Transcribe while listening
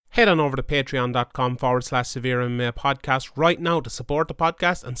Head on over to patreon.com/Severe MMA podcast right now to support the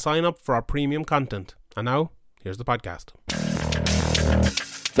podcast and sign up for our premium content. And now, here's the podcast.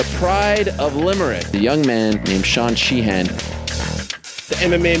 The pride of Limerick, a young man named Sean Sheehan. The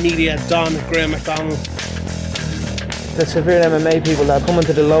MMA media, Don Graham McDonald. The Severe MMA people that are coming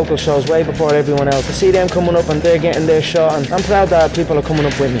to the local shows way before everyone else. I see them coming up and they're getting their shot, and I'm proud that people are coming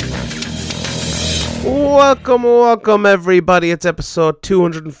up with me. Welcome everybody. It's episode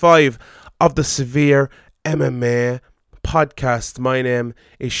 205 of the Severe MMA podcast. My name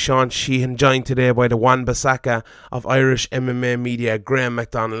is Sean Sheehan, joined today by the Wan-Bissaka of Irish MMA media, Graham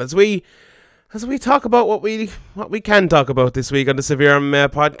McDonald. As we talk about what we can talk about this week on the Severe MMA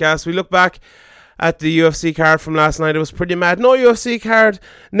podcast, we look back at the UFC card from last night. It was pretty mad. No UFC card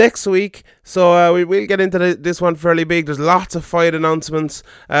next week, so we'll get into this one fairly big. There's lots of fight announcements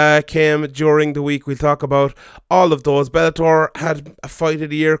came during the week. We'll talk about all of those. Bellator had a fight of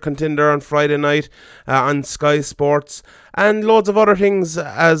the year contender on Friday night on Sky Sports, and loads of other things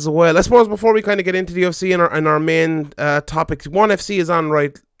as well. I suppose before we kind of get into the UFC and our main topic, ONE FC is on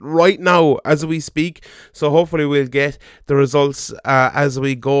right now as we speak, so hopefully we'll get the results as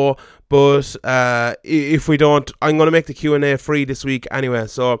we go. But if we don't, I'm going to make the Q&A free this week anyway.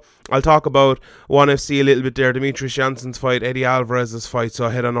 So I'll talk about ONE FC a little bit there. Demetrius Johnson's fight, Eddie Alvarez's fight. So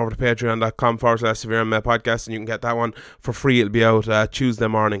head on over to patreon.com/Severe MMA podcast and you can get that one for free. It'll be out Tuesday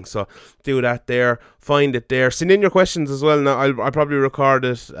morning. So do that there. Find it there. Send in your questions as well. Now I'll probably record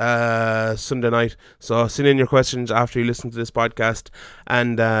it Sunday night. So send in your questions after you listen to this podcast,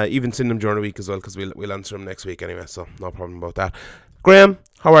 and even send them during the week as well, because we'll answer them next week anyway. So no problem about that. Graham,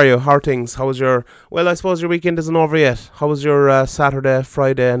 how are you? How are things? How was your... Well, I suppose your weekend isn't over yet. How was your Saturday,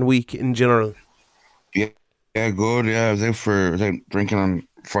 Friday and week in general? Yeah, good. Yeah, I was out drinking on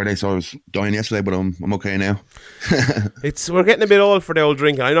Friday, so I was dying yesterday, but I'm okay now. We're getting a bit old for the old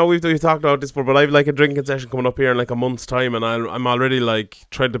drinking. I know we've talked about this before, but I've like a drinking session coming up here in like a month's time, and I'm already like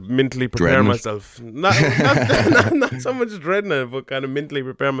trying to mentally prepare myself. Not so much dreading it, but kind of mentally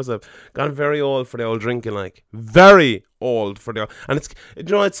prepare myself. Gone very old for the old drinking, like very old for the, and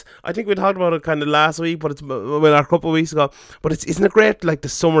it's I think we talked about it kind of last week, but it's a couple of weeks ago. But isn't it great? Like the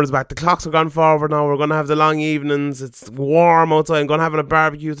summer is back, the clocks are gone forward now. We're gonna have the long evenings. It's warm outside. I'm gonna have a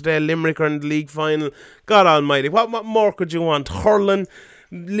barbecue today. Limerick are in the league final. God Almighty, what more could you want? Hurling,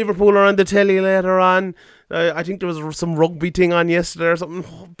 Liverpool are on the telly later on. I think there was some rugby thing on yesterday or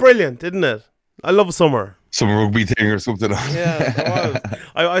something. Brilliant, isn't it? I love summer. Some rugby thing or something. Yeah, it was.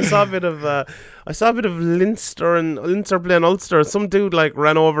 I saw a bit of Leinster playing Ulster. Some dude like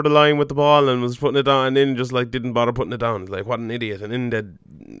ran over the line with the ball and was putting it down, and then just like didn't bother putting it down. Like, what an idiot! And then they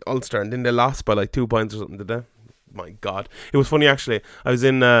Ulster, and then they lost by like 2 points or something, did they? My God, it was funny actually. I was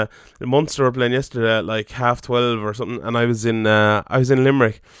in Munster were playing yesterday at like 12:30 or something, and I was in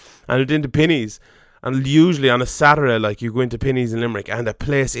Limerick, and I went into Penny's. And usually on a Saturday, like, you go into Penny's in Limerick and the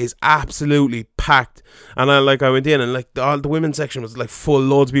place is absolutely packed. And I went in and like all the women's section was like full,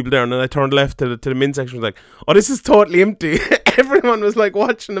 loads of people there. And then I turned left to the men's section, was like, oh, this is totally empty. Everyone was like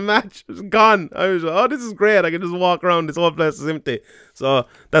watching the match. It was gone. I was like, oh, this is great. I can just walk around. This whole place is empty. So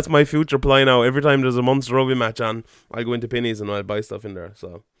that's my future play now. Every time there's a Munster rugby match on, I'll go into Penny's and I'll buy stuff in there.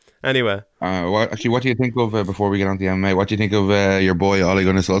 So anyway. What do you think of, before we get on to the MMA, what do you think of your boy Ole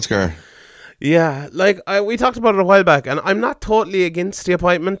Gunnar Solskjaer? Yeah, like we talked about it a while back, and I'm not totally against the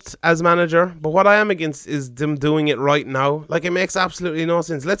appointment as manager, but what I am against is them doing it right now. Like, it makes absolutely no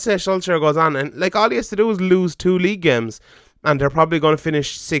sense. Let's say Solskjaer goes on, and like all he has to do is lose 2 league games, and they're probably going to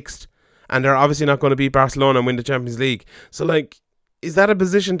finish 6th, and they're obviously not going to beat Barcelona and win the Champions League. So, like, is that a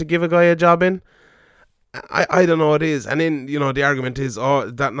position to give a guy a job in? I don't know it is. And then, you know, the argument is,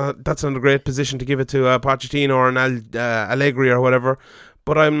 that's not a great position to give it to Pochettino or an Allegri or whatever.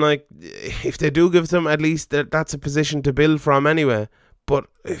 But I'm like, if they do give them, at least that's a position to build from anyway. But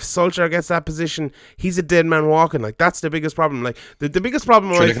if Solskjaer gets that position, he's a dead man walking. Like, that's the biggest problem. Like, the biggest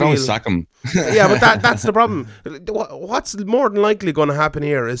problem, sure, they can always sack him. Yeah, but that's the problem. What's more than likely going to happen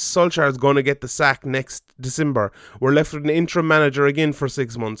here is Solskjaer is going to get the sack next December. We're left with an interim manager again for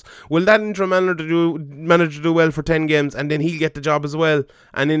 6 months. Will that interim manager do well for 10 games, and then he'll get the job as well,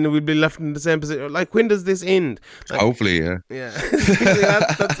 and then we'll be left in the same position? Like, when does this end? Like, hopefully, yeah. Yeah.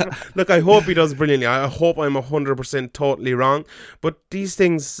 Look, I hope he does brilliantly. I hope I'm 100% totally wrong. But these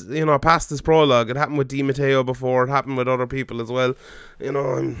things, you know, past this prologue, it happened with Di Matteo before, it happened with other people as well. You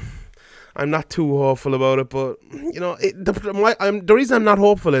know, I'm not too hopeful about it, but you know, the reason I'm not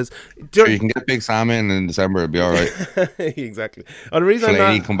hopeful is sure, you can get Big Sam in December, it'll be all right. Exactly. The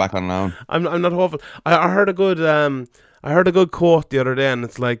reason come back on loan. I'm not hopeful. I heard a good quote the other day, and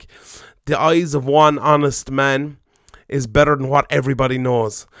it's like, the eyes of one honest man is better than what everybody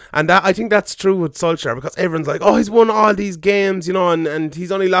knows. And I think that's true with Solskjaer, because everyone's like, oh, he's won all these games, you know, and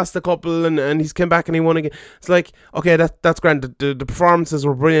he's only lost a couple, and he's came back and he won again. It's like, okay, that's grand. The performances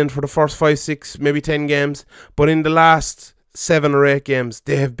were brilliant for the first 5, 6, maybe 10 games, but in the last 7 or 8 games,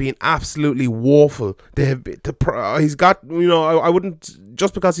 they have been absolutely woeful. They have been, he's got, you know, I wouldn't,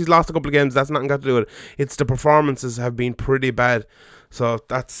 just because he's lost a couple of games, that's nothing got to do with it. It's the performances have been pretty bad. So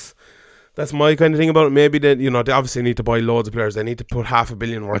that's my kind of thing about it. Maybe they obviously need to buy loads of players. They need to put $500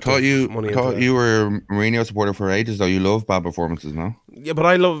 million worth of money into it. I thought you were a Mourinho supporter for ages, though. You love bad performances, no? Yeah, but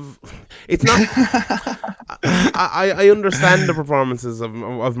I love... It's not... I understand the performances of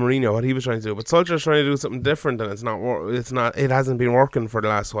Mourinho, what he was trying to do, but Solskjaer's trying to do something different, and it hasn't been working for the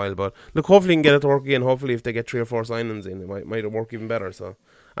last while. But look, hopefully he can get it to work again. Hopefully if they get 3 or 4 signings in, it might work even better. So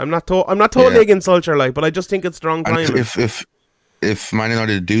I'm not totally against Solskjaer, but I just think it's the wrong time. If Man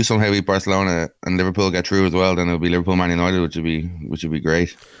United do somehow beat Barcelona and Liverpool get through as well, then it'll be Liverpool Man United, which would be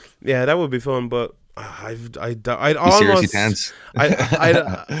great. Yeah, that would be fun, but I'd almost seriously tense.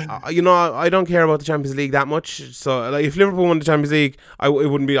 I don't care about the Champions League that much. So like, if Liverpool won the Champions League, I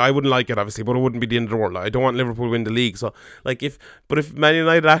wouldn't like it, obviously, but it wouldn't be the end of the world. I don't want Liverpool to win the league. So like if Man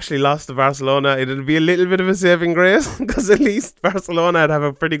United actually lost to Barcelona, it'd be a little bit of a saving grace, because at least Barcelona would have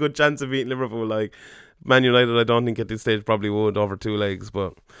a pretty good chance of beating Liverpool. Like Man United, I don't think at this stage probably would over 2 legs,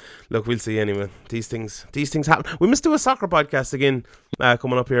 but look, we'll see anyway. These things happen. We must do a soccer podcast again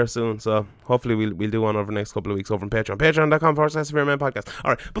coming up here soon, so hopefully we'll do one over the next couple of weeks over on Patreon. Patreon.com/SevereMan Podcast.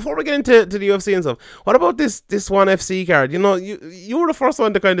 Alright, before we get into the UFC and stuff, what about this ONE FC card? You know, you were the first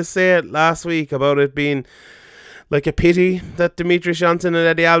one to kind of say it last week about it being like a pity that Demetrius Johnson and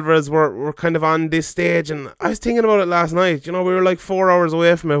Eddie Alvarez were kind of on this stage, and I was thinking about it last night. You know, we were like 4 hours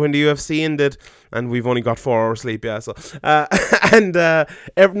away from it when the UFC ended, and we've only got 4 hours sleep, yeah. So,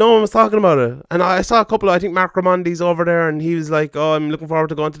 no one was talking about it, and I saw a couple. I think Mark Ramondi's over there, and he was like, "Oh, I'm looking forward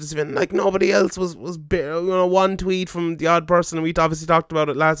to going to this event." Like nobody else was. One tweet from the odd person, and we obviously talked about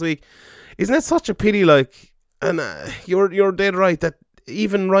it last week. Isn't it such a pity? Like, and you're dead right that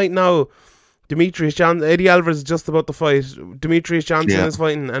even right now, Eddie Alvarez is just about to fight. Demetrius Johnson is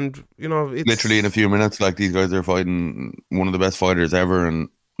fighting, and it's literally in a few minutes. Like, these guys are fighting one of the best fighters ever, and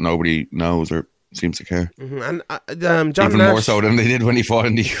nobody knows or seems to care. Mm-hmm. And John even Nash, more so than they did when he fought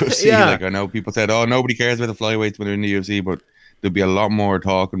in the UFC. Yeah. Like, I know people said, "Oh, nobody cares about the flyweights when they're in the UFC," but there'll be a lot more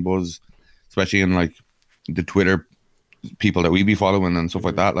talk and buzz, especially in like the Twitter people that we be following and stuff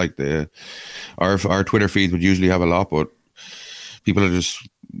like that. Like our Twitter feeds would usually have a lot, but people are just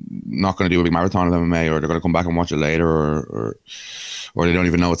not going to do a big marathon of MMA, or they're going to come back and watch it later, or they don't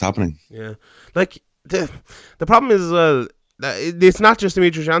even know what's happening. Yeah, like the problem is as well, it's not just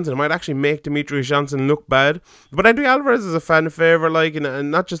Demetrius Johnson. It might actually make Demetrius Johnson look bad. But Eddie Alvarez is a fan favorite, like,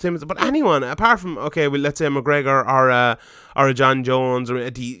 and not just him, but anyone apart from let's say McGregor or a John Jones or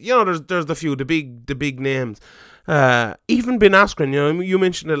there's the big names. Even Ben Askren, you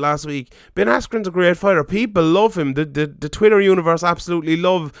mentioned it last week. Ben Askren's a great fighter. People love him. The Twitter universe absolutely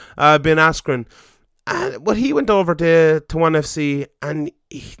love Ben Askren. But he went over to ONE FC and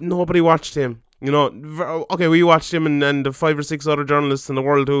nobody watched him. We watched him and the 5 or 6 other journalists in the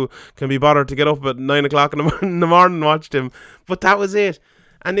world who can be bothered to get up at 9 o'clock in the morning watched him. But that was it.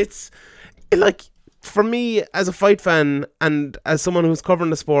 And it's like, for me, as a fight fan and as someone who's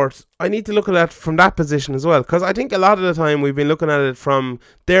covering the sport, I need to look at that from that position as well. Because I think a lot of the time we've been looking at it from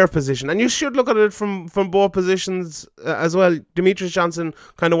their position. And you should look at it from both positions as well. Demetrius Johnson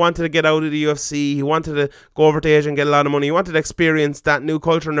kind of wanted to get out of the UFC. He wanted to go over to Asia and get a lot of money. He wanted to experience that new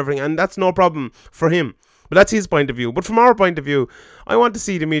culture and everything. And that's no problem for him. But that's his point of view. But from our point of view, I want to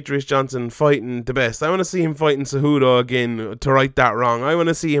see Demetrius Johnson fighting the best. I want to see him fighting Cejudo again to right that wrong. I want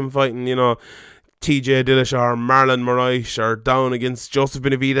to see him fighting, TJ Dillashaw or Marlon Moraes, or down against Joseph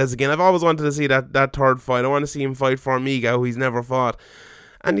Benavidez again. I've always wanted to see that third fight. I want to see him fight Formiga, who he's never fought.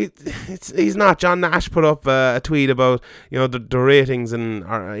 And he's not. John Nash put up a tweet about the ratings and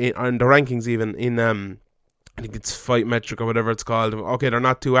the rankings even in I think it's Fight Metric or whatever it's called. Okay, they're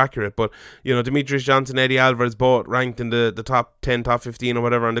not too accurate, but Demetrius Johnson, Eddie Alvarez both ranked in the top 10, top 15 or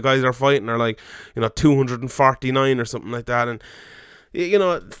whatever, and the guys they're fighting are like 249 or something like that. And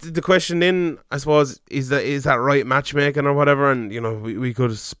the question then, I suppose, is that right matchmaking or whatever? And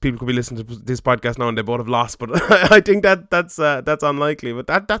people could be listening to this podcast now and they both have lost, but I think that's unlikely.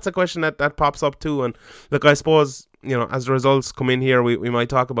 But that's a question that pops up too. And look, I suppose as the results come in here, we might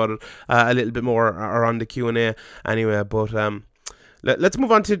talk about it a little bit more around the Q&A anyway. But let's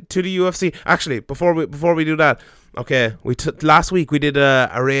move on to the UFC. Actually, before we do that, okay, last week we did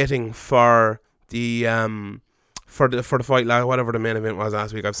a rating for the for the fight, whatever the main event was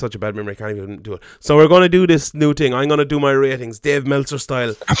last week. I have such a bad memory, I can't even do it. So we're going to do this new thing. I'm going to do my ratings, Dave Meltzer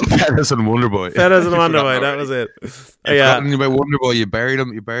style. Pettis and Wonderboy. Pettis and Wonderboy, that was it. Yeah. About Wonderboy, you buried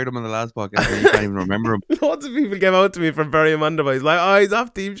him in the last podcast, and you can't even remember him. Lots of people came out to me from burying Wonderboy. He's like, oh, he's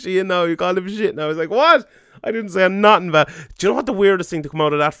off Team Sheehan now. You called him shit now. I was like, what? I didn't say nothing bad. Do you know what the weirdest thing to come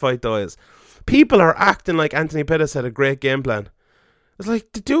out of that fight though is? People are acting like Anthony Pettis had a great game plan. It's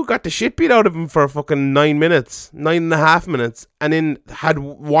like the dude got the shit beat out of him for fucking 9.5 minutes, and then had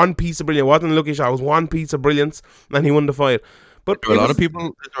one piece of brilliance. It wasn't a lucky shot. It was one piece of brilliance, and he won the fight. But there are a lot of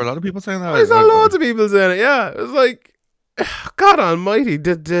people saying that. There's loads of people saying it. Yeah, it was like, God Almighty.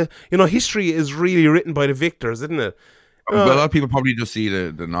 History is really written by the victors, isn't it? A lot of people probably just see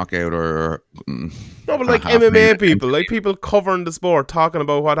the knockout or no, but like MMA people, like people covering the sport, talking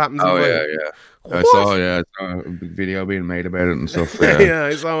about what happens. Oh yeah. I saw a big video being made about it and stuff. Yeah, yeah,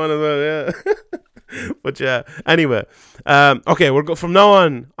 I saw one as well. Yeah, but yeah. Anyway, okay, from now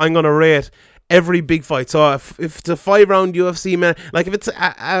on, I'm gonna rate every big fight. So if it's a 5-round UFC, man, like if it's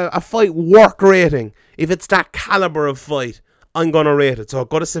a fight work rating, if it's that caliber of fight, I'm going to rate it. So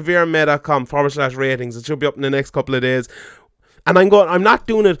go to severemma.com/ratings. It should be up in the next couple of days. And I'm not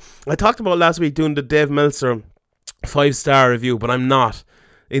doing it. I talked about last week doing the Dave Meltzer 5-star review, but I'm not.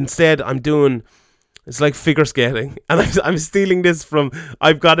 Instead, I'm doing, it's like figure skating. And I'm stealing this from,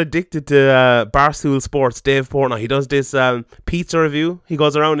 I've got addicted to Barstool Sports, Dave Portnoy. He does this pizza review. He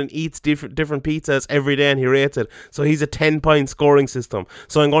goes around and eats different pizzas every day and he rates it. So he's a 10-point scoring system.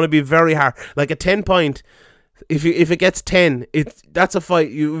 So I'm going to be very hard. Like a 10-point, if it gets 10, that's a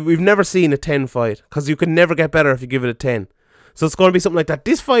fight. We've never seen a 10 fight, because you can never get better if you give it a 10. So it's going to be something like that.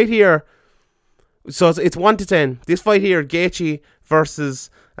 This fight here, so it's 1 to 10. This fight here, Gaethje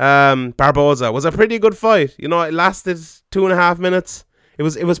versus Barboza, was a pretty good fight. You know, it lasted 2.5 minutes. It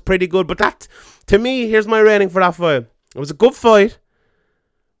was pretty good. But that, to me, here's my rating for that fight. It was a good fight.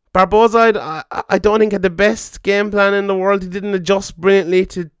 Barboza, I don't think had the best game plan in the world. He didn't adjust brilliantly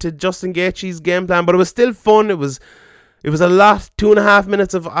to Justin Gaethje's game plan, but it was still fun. It was a lot. 2.5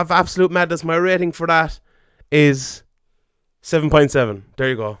 minutes of absolute madness. My rating for that is 7.7. There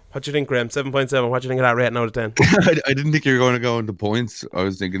you go. What do you think, Graham? 7.7. What do you think of that rating out of 10? I didn't think you were going to go into points. I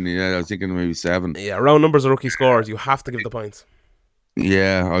was thinking maybe 7. Yeah, round numbers are rookie scores. You have to give the points.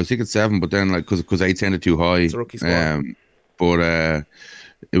 Yeah, I was thinking 7, but then because 8 sounded too high. It's a rookie score. But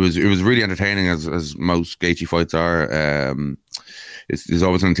it was really entertaining, as most Gaethje fights are. There's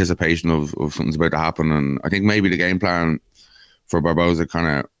always an anticipation of something's about to happen, and I think maybe the game plan for Barboza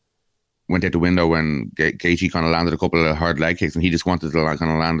kind of went out the window when Gaethje kind of landed a couple of hard leg kicks, and he just wanted to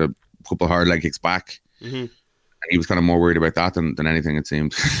kind of land a couple of hard leg kicks back. Mm-hmm. And he was kind of more worried about that than anything, it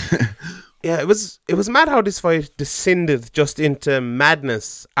seemed. Yeah, it was mad how this fight descended just into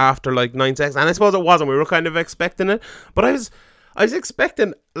madness after like 9 seconds, and I suppose it wasn't. We were kind of expecting it, but I was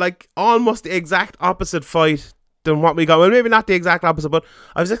expecting like almost the exact opposite fight than what we got. Well, maybe not the exact opposite, but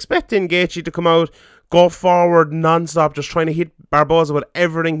I was expecting Gaethje to come out, go forward non-stop, just trying to hit Barboza with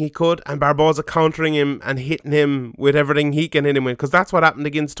everything he could, and Barboza countering him and hitting him with everything he can hit him with, because that's what happened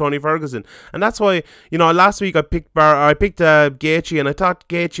against Tony Ferguson. And that's why, last week I picked Gaethje, and I thought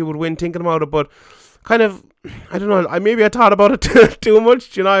Gaethje would win thinking about it, but kind of, I don't know, I thought about it too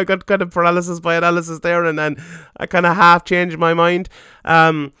much. I got kind of paralysis by analysis there, and then I kind of half changed my mind.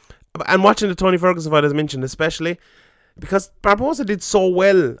 And watching the Tony Ferguson fight, as I mentioned, especially because Barboza did so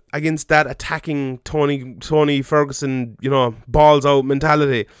well against that attacking Tony Ferguson, balls out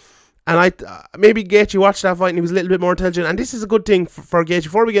mentality. And maybe Gaethje watched that fight and he was a little bit more intelligent. And this is a good thing for Gaethje.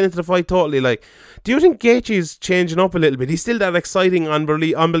 Before we get into the fight totally, do you think Gaethje is changing up a little bit? He's still that exciting,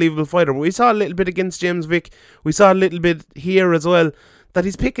 unbelievable fighter. We saw a little bit against James Vick. We saw a little bit here as well, that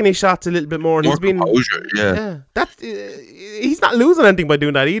he's picking his shots a little bit more. And more composure, he's not losing anything by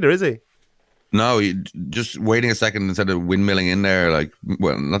doing that either, is he? No, just waiting a second instead of windmilling in there.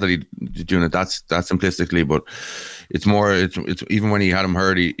 Not that he's doing it that simplistically, but it's more. It's even when he had him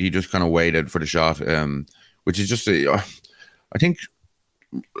hurt, he just kind of waited for the shot, which is just I think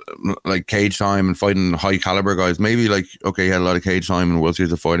like cage time and fighting high caliber guys. Maybe he had a lot of cage time in World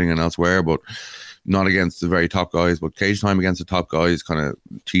Series of Fighting and elsewhere, but not against the very top guys. But cage time against the top guys kind of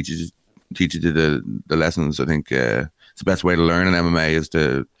teaches you the lessons. I think it's the best way to learn in MMA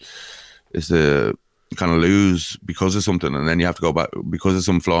is to kind of lose because of something, and then you have to go back because of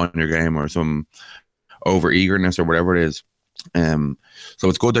some flaw in your game or some over eagerness or whatever it is. So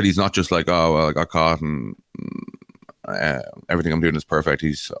it's good that he's not just like, oh well, I got caught and everything I'm doing is perfect.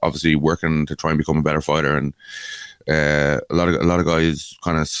 He's obviously working to try and become a better fighter, and a lot of guys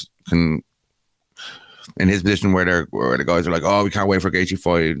kind of can in his position where the guys are like, oh, we can't wait for a Gaethje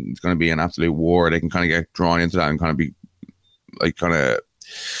fight. It's going to be an absolute war. They can kind of get drawn into that and kind of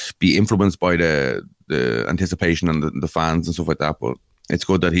be influenced by the anticipation and the fans and stuff like that. But it's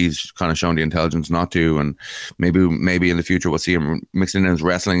good that he's kind of shown the intelligence not to, and maybe in the future we'll see him mixing in his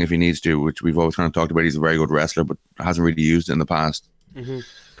wrestling if he needs to, which we've always kind of talked about. He's a very good wrestler, but hasn't really used it in the past. Mm-hmm.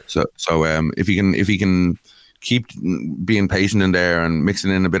 So if he can keep being patient in there and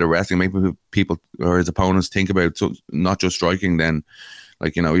mixing in a bit of wrestling, make people or his opponents think about not just striking, then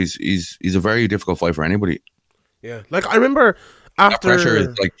he's a very difficult fight for anybody. Yeah, like I remember after that pressure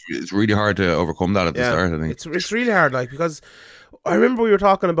is it's really hard to overcome that at the start. I think it's really hard, because I remember we were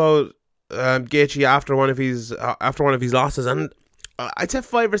talking about Gaethje after one of his losses, and I'd say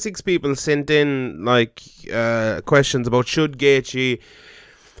 5 or 6 people sent in questions about should Gaethje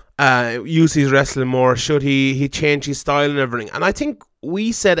use his wrestling more, should he change his style and everything. And I think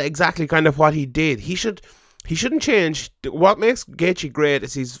we said exactly kind of what he did. He shouldn't change. What makes Gaethje great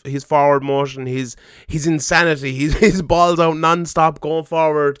is his forward motion, his insanity, his balls out non-stop going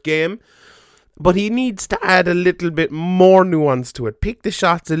forward game. But he needs to add a little bit more nuance to it. Pick the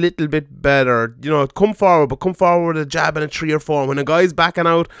shots a little bit better. Come forward, but come forward with a jab and a 3 or 4. When a guy's backing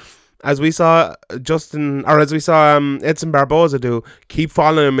out, as we saw Edson Barboza do, keep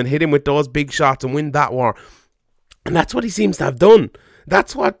following him and hit him with those big shots and win that war. And that's what he seems to have done.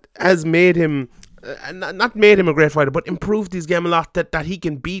 That's what has made him, not made him a great fighter, but improved his game a lot, that he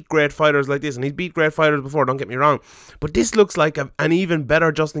can beat great fighters like this. And he's beat great fighters before, don't get me wrong. But this looks like an even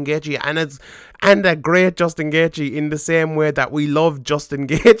better Justin Gaethje, and a great Justin Gaethje in the same way that we love Justin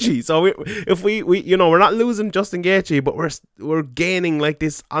Gaethje. So if we we're not losing Justin Gaethje, but we're gaining like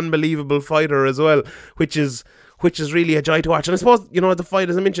this unbelievable fighter as well, which is really a joy to watch. And I suppose, the fight,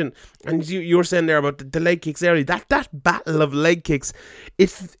 as I mentioned, and you were saying there about the leg kicks early, that battle of leg kicks,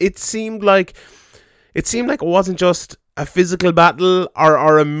 it seemed like it wasn't just a physical battle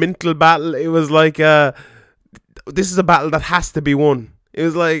or a mental battle. It was like this is a battle that has to be won. It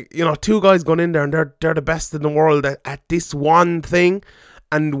was like, 2 guys going in there and they're the best in the world at this one thing,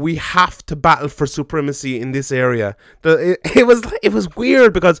 and we have to battle for supremacy in this area. It was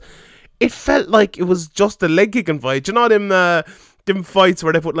weird because it felt like it was just a leg kicking fight. Them fights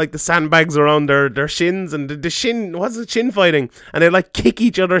where they put the sandbags around their shins, and the shin, what's the shin fighting, and they kick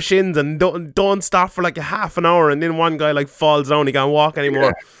each other's shins and don't stop for a half an hour, and then one guy falls down, he can't walk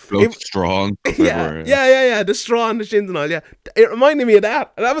anymore. Strong. Yeah, the straw on the shins and all. Yeah, it reminded me of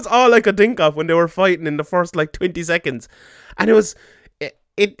that. And that was all I could think of when they were fighting in the first 20 seconds, and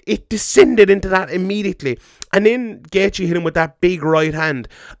it descended into that immediately. And then Gaethje hit him with that big right hand,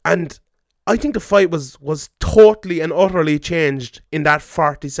 and I think the fight was totally and utterly changed in that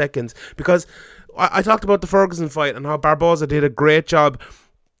 40 seconds, because I talked about the Ferguson fight and how Barboza did a great job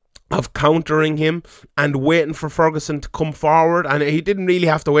of countering him and waiting for Ferguson to come forward, and he didn't really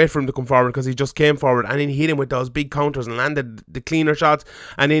have to wait for him to come forward because he just came forward, and then he hit him with those big counters and landed the cleaner shots,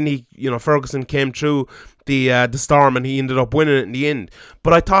 and then Ferguson came through the storm and he ended up winning it in the end.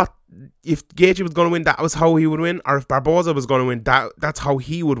 But I thought if Gaethje was going to win, that was how he would win, or if Barboza was going to win, that's how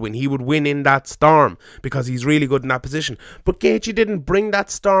he would win. He would win in that storm because he's really good in that position. But Gaethje didn't bring that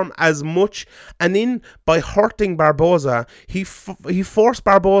storm as much, and then by hurting Barboza, he forced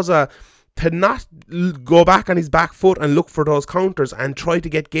Barboza to not go back on his back foot and look for those counters and try to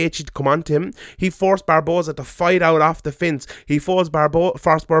get Gaethje to come onto him. He forced Barboza to fight out off the fence. He forced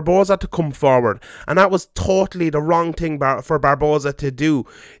Barboza to come forward, and that was totally the wrong thing for Barboza to do.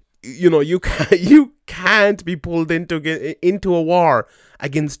 You can't be pulled into a war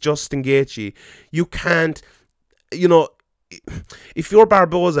against Justin Gaethje. You can't, if you're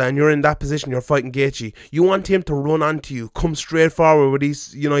Barboza and you're in that position, you're fighting Gaethje, you want him to run onto you, come straight forward with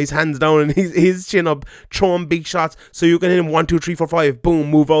his hands down and his chin up, throwing big shots, so you can hit him 1, 2, 3, 4, 5,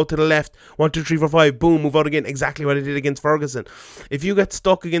 boom, move out to the left, 1, 2, 3, 4, 5, boom, move out again. Exactly what he did against Ferguson. If you get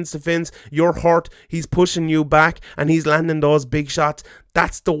stuck against the fence, you're hurt, he's pushing you back and he's landing those big shots.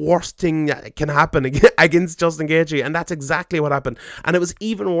 That's the worst thing that can happen against Justin Gaethje, and that's exactly what happened. And it was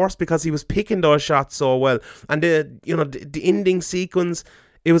even worse because he was picking those shots so well. And the ending sequence,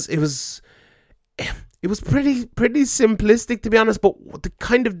 it was pretty simplistic, to be honest. But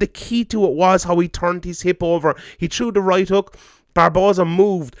the key to it was how he turned his hip over. He threw the right hook. Barboza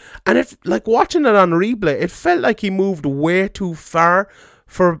moved, and watching it on replay, it felt like he moved way too far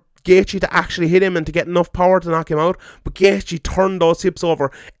for Gaethje to actually hit him and to get enough power to knock him out. But Gaethje turned those hips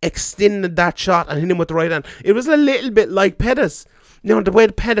over, extended that shot and hit him with the right hand. It was a little bit like Pettis. the way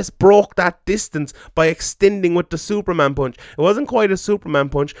Pettis broke that distance by extending with the Superman punch. It wasn't quite a Superman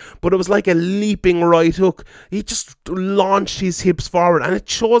punch, but it was like a leaping right hook. He just launched his hips forward, and it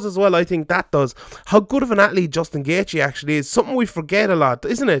shows as well, I think that does, how good of an athlete Justin Gaethje actually is. Something we forget a lot,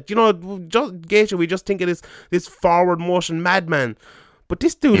 isn't it? Gaethje, we just think of this forward motion madman. But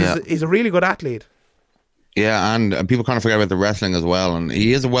this dude is a really good athlete. Yeah, and people kind of forget about the wrestling as well. And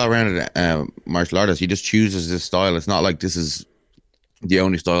he is a well-rounded martial artist. He just chooses this style. It's not like this is the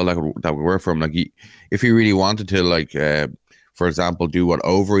only style that would work for him. Like, if he really wanted to, like, for example, do what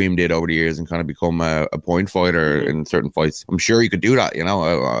Overeem did over the years and kind of become a point fighter in certain fights, I'm sure he could do that.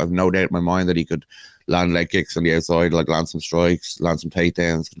 I have no doubt in my mind that he could land leg kicks on the outside, like land some strikes, land some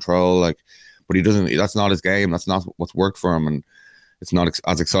takedowns, control. Like, but he doesn't. That's not his game. That's not what's worked for him, and it's not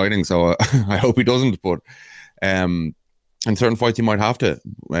as exciting. So I hope he doesn't. But in certain fights, he might have to.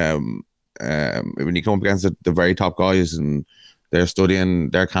 When you come up against the very top guys, and they're studying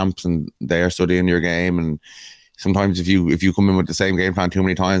their camps and they're studying your game, and sometimes if you come in with the same game plan too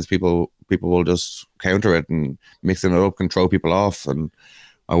many times, people will just counter it and mixing it up can throw people off. And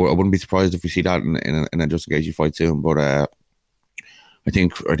I wouldn't be surprised if we see that in a Justin Gaethje fight soon. But I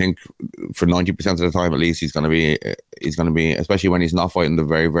think for 90% of the time at least he's going to be, especially when he's not fighting the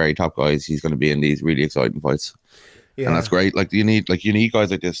very, very top guys, he's going to be in these really exciting fights. Yeah. And that's great. Like you need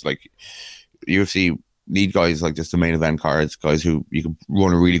guys like this. Like UFC need guys like this to main event cards, guys who you can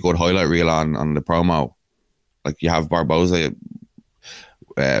run a really good highlight reel on the promo. Like you have Barboza,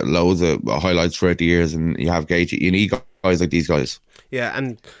 loads of highlights throughout the years, and you have Gaethje. You need guys like these guys. Yeah,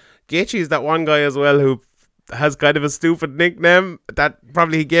 and Gaethje is that one guy as well who has kind of a stupid nickname that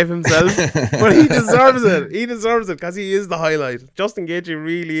probably he gave himself, but he deserves it. He deserves it because he is the highlight. Justin Gaethje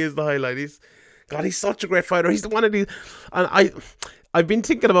really is the highlight. He's such a great fighter. He's the one of these, and I've been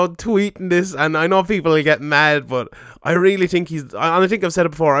thinking about tweeting this, and I know people will get mad, but I really think I think I've said it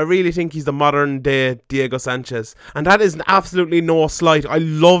before, I really think he's the modern day Diego Sanchez. And that is absolutely no slight. I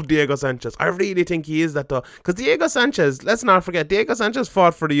love Diego Sanchez. I really think he is that though. Because Diego Sanchez, let's not forget, Diego Sanchez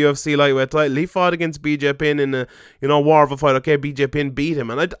fought for the UFC lightweight title. He fought against BJ Penn in a war of a fight. Okay, BJ Penn beat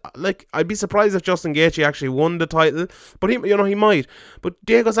him. And I'd be surprised if Justin Gaethje actually won the title. But he might. But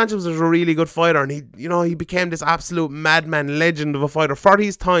Diego Sanchez was a really good fighter, and he became this absolute madman legend of a fighter for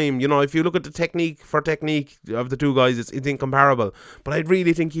his time. If you look at the technique of the two guys, it's incomparable. But I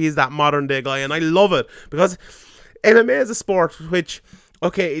really think he is that modern day guy, and I love it because MMA is a sport which,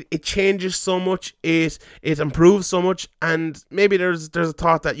 okay, it changes so much, it improves so much, and maybe there's a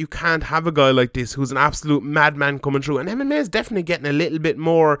thought that you can't have a guy like this who's an absolute madman coming through, and MMA is definitely getting a little bit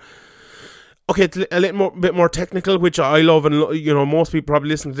more. Okay, it's a bit more technical, which I love, and most people probably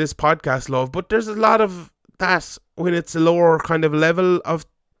listen to this podcast love. But there's a lot of that when it's a lower kind of level of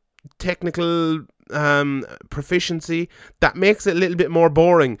technical proficiency that makes it a little bit more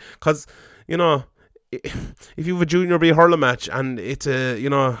boring. Because if you have a junior B hurling match and it's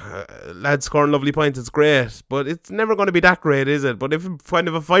lads scoring lovely points, it's great, but it's never going to be that great, is it? But if kind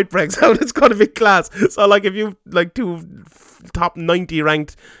of a fight breaks out, it's going to be class. So like if you like two top 90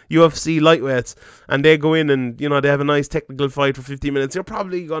 ranked UFC lightweights and they go in and they have a nice technical fight for 15 minutes, you're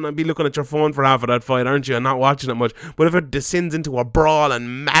probably going to be looking at your phone for half of that fight, aren't you, and not watching it much. But if it descends into a brawl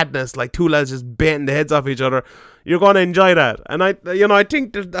and madness, like two lads just baiting the heads off each other, you're going to enjoy that. And I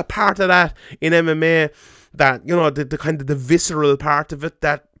think there's a part of that in MMA that, the kind of the visceral part of it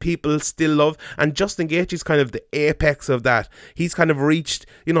that people still love. And Justin Gaethje's kind of the apex of that. He's kind of reached,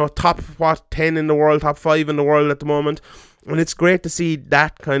 top 10 in the world, top 5 in the world at the moment. And it's great to see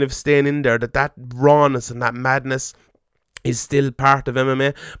that kind of staying in there, that rawness and that madness is still part of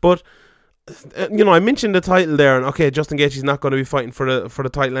MMA. But I mentioned the title there, and okay, Justin Gaethje's not going to be fighting for the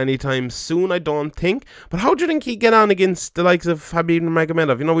title anytime soon, I don't think. But how do you think he'd get on against the likes of Khabib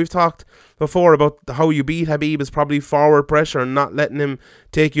Nurmagomedov? We've talked before about how you beat Khabib is probably forward pressure and not letting him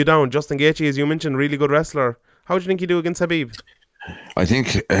take you down. Justin Gaethje, as you mentioned, really good wrestler. How do you think you do against Khabib? I think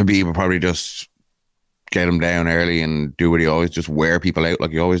Khabib will probably just get him down early and do what he always, just wear people out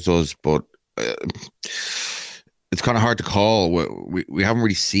like he always does. But it's kind of hard to call. We haven't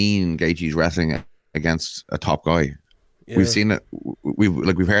really seen Gaethje's wrestling against a top guy. Yeah. We've seen it. We've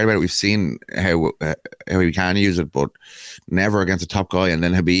heard about it. We've seen how he can use it, but never against a top guy. And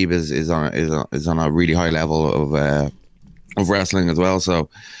then Khabib is on a really high level of wrestling as well. So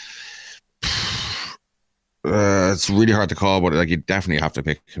it's really hard to call. But you definitely have to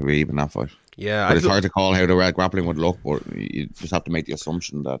pick Khabib in that fight. Yeah, but it's hard to call how the grappling would look. But you just have to make the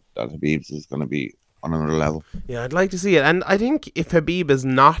assumption that Khabib is going to be on another level. Yeah, I'd like to see it. And I think if Khabib is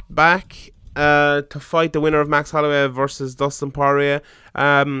not back to fight the winner of Max Holloway versus Dustin Poirier,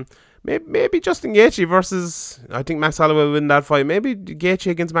 maybe Justin Gaethje versus, I think Max Holloway would win that fight. Maybe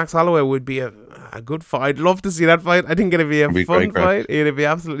Gaethje against Max Holloway would be a good fight. I'd love to see that fight. I think it'd be a fun fight. It'd be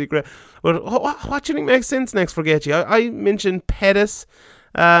absolutely great. But what do you think makes sense next for Gaethje? I mentioned Pettis.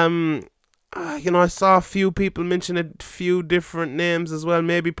 I saw a few people mention a few different names as well.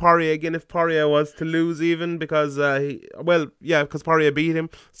 Maybe Poirier again, if Poirier was to lose, even because because Poirier beat him,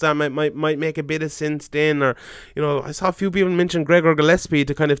 so that might make a bit of sense then. Or I saw a few people mention Gregor Gillespie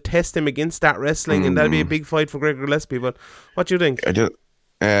to kind of test him against that wrestling, and that'd be a big fight for Gregor Gillespie. But what do you think? I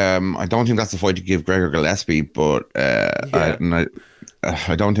don't think that's the fight to give Gregor Gillespie, but I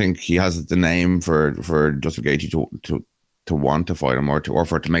don't think he has the name for Justin Gaethje to want to fight him or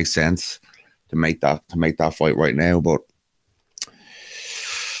for it to make sense to make that fight right now. But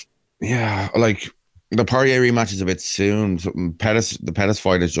yeah, like the Poirier rematch is a bit soon. The Pettis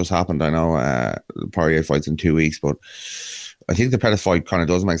fight has just happened. I know the Poirier fight's in 2 weeks, but I think the Pettis fight kind of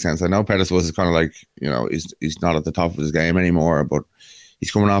does make sense. I know Pettis was kind of like, he's not at the top of his game anymore, but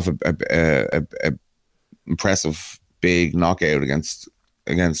he's coming off a impressive big knockout against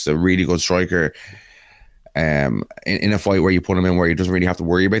a really good striker. In a fight where you put him in where he doesn't really have to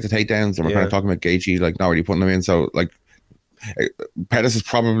worry about the takedowns, and we're kind of talking about Gaethje like not really putting him in, so like Pettis is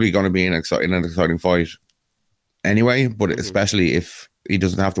probably going to be in an exciting fight anyway, but especially if he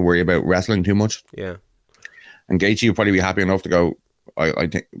doesn't have to worry about wrestling too much. Yeah, and Gaethje will probably be happy enough to go, I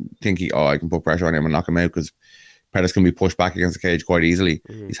think I can put pressure on him and knock him out, because Pettis can be pushed back against the cage quite easily.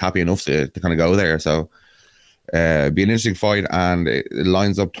 He's happy enough to kind of go there, so it'd be an interesting fight, and it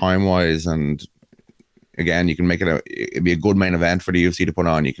lines up time wise, and again, you can make it'd be a good main event for the UFC to put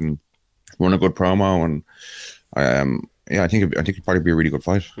on. You can run a good promo, and I think it'd probably be a really good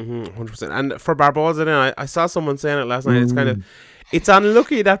fight. 100%. And for Barboza, then I saw someone saying it last night. It's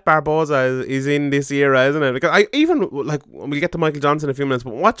unlucky that Barboza is in this era, isn't it? Because we'll get to Michael Johnson in a few minutes,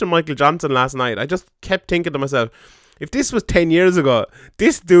 but watching Michael Johnson last night, I just kept thinking to myself, if this was 10 years ago,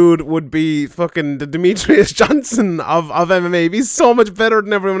 this dude would be fucking the Demetrius Johnson of MMA. He's so much better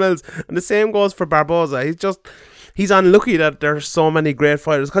than everyone else. And the same goes for Barboza. He's unlucky that there's so many great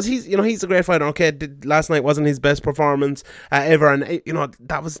fighters, because he's a great fighter. Okay, last night wasn't his best performance ever, and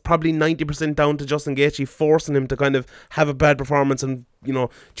that was probably 90% down to Justin Gaethje forcing him to kind of have a bad performance and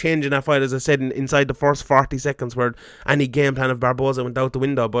changing that fight, as I said, inside the first 40 seconds, where any game plan of Barboza went out the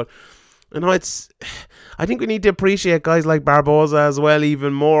window. But I think we need to appreciate guys like Barboza as well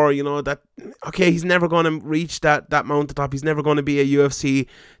even more. He's never going to reach that mountaintop. He's never going to be a UFC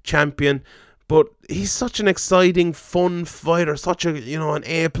champion, but he's such an exciting, fun fighter, such an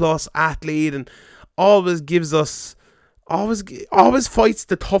A+ athlete, and always fights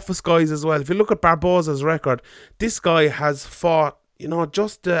the toughest guys as well. If you look at Barboza's record, this guy has fought,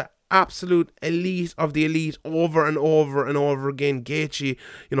 just the absolute elite of the elite over and over and over again. Gaethje,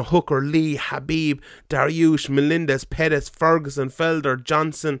 Hooker, Lee, Habib, Dariush, Melendez, Pettis, Ferguson, Felder,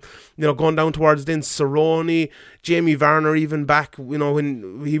 Johnson, going down towards then Cerrone, Jamie Varner, even back,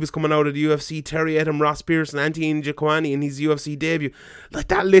 when he was coming out of the UFC, Terry Edom, Ross Pearson, Anthony Njokuani in his UFC debut. Like,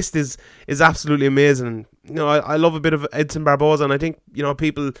 that list is absolutely amazing. I love a bit of Edson Barboza, and I think,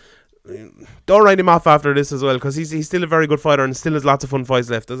 people don't write him off after this as well, because he's still a very good fighter and still has lots of fun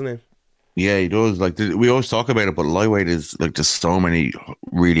fights left, doesn't he? Yeah, he does. Like, we always talk about it, but lightweight is like just so many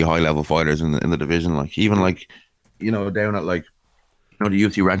really high level fighters in the division. Like, even down at the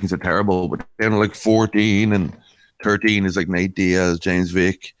UFC rankings are terrible, but down at like 14 and 13 is like Nate Diaz, James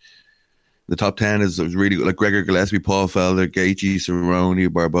Vick. The top 10 is really good, like Gregor Gillespie, Paul Felder, Gaethje,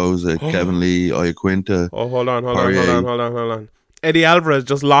 Cerrone, Barboza, Kevin Lee, Iaquinta. Oh, hold on. Eddie Alvarez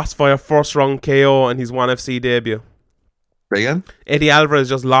just lost via first round KO in his ONE FC debut. Say again? Eddie Alvarez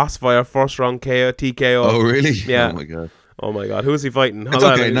just lost via first round KO, TKO. Oh, really? Yeah. Oh my god. Who is he fighting? It's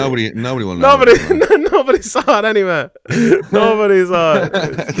okay. Nobody will know. Nobody saw it anyway. Nobody saw it.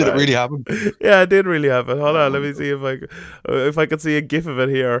 Did it really happen? Yeah, it did really happen. Hold on, let me see if I could see a gif of it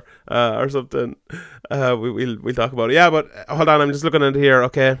here or something. We'll talk about it. Yeah, but hold on, I'm just looking at it here.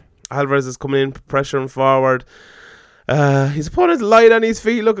 Okay, Alvarez is coming in, pressuring forward. His opponent light on his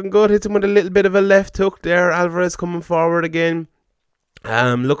feet, looking good. Hits him with a little bit of a left hook there. Alvarez coming forward again.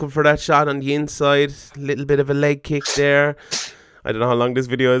 Looking for that shot on the inside. Little bit of a leg kick there. I don't know how long this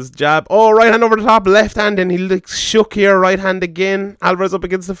video is. Jab. Oh, right hand over the top. Left hand. And he looks shook here. Right hand again. Alvarez up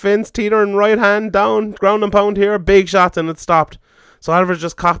against the fence. Teetering right hand down. Ground and pound here. Big shots and it stopped. So Alvarez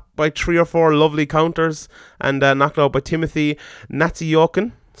just caught by 3 or 4 lovely counters and knocked out by Timothy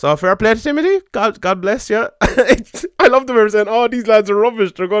Natsuyokin. So fair play to Timothy. God bless you. I love the way we're saying, oh, these lads are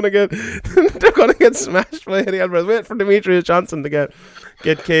rubbish. They're gonna get smashed by Eddie Alvarez. Wait for Demetrius Johnson to get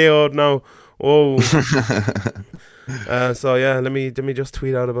KO'd now. Oh. So yeah, let me just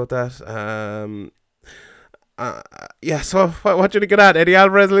tweet out about that. Yeah. So what you get at Eddie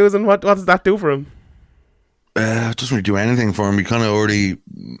Alvarez losing? What does that do for him? It doesn't really do anything for him. He kind of already.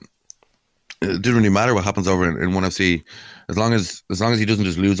 It didn't really matter what happens over in 1FC, as long as he doesn't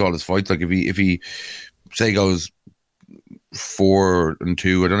just lose all his fights. Like if he say goes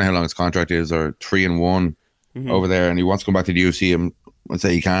 4-2, I don't know how long his contract is, or 3-1 over there, and he wants to come back to the UFC, and I'd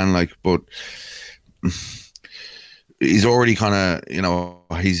say he can. Like, but he's already kind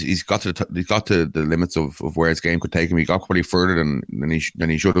of, he's got to the limits of where his game could take him. He got probably further than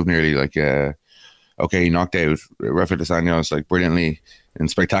he should have nearly. Like, okay, he knocked out Rafael dos Anjos like brilliantly in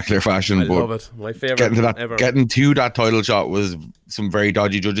spectacular fashion. I love it. My favorite ever. Getting to that title shot was some very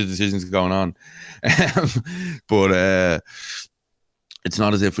dodgy judges' decisions going on. But it's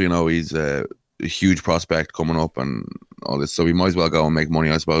not as if, he's a huge prospect coming up and all this. So he might as well go and make money,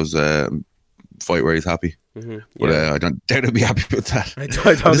 I suppose, fight where he's happy. But I don't doubt he'll be happy with that.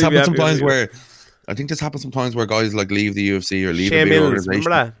 I think this happens sometimes where guys like leave the UFC or leave Shea a big Mills, organization. remember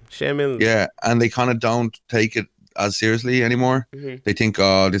that? Shea Mills. Yeah, and they kind of don't take it as seriously anymore. They think,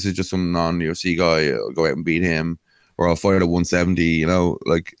 oh, this is just some non-UFC guy. I'll go out and beat him, or I'll fight at 170.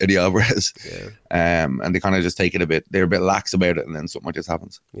 Like Eddie Alvarez. Yeah. And they kind of just take it they're a bit lax about it, and then something like this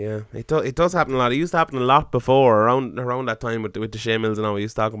happens. Yeah, it does happen a lot. It used to happen a lot before, around that time with the Shea Mills and all. We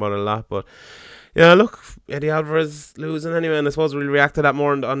used to talk about it a lot, but. Yeah, look, Eddie Alvarez losing anyway, and I suppose we'll react to that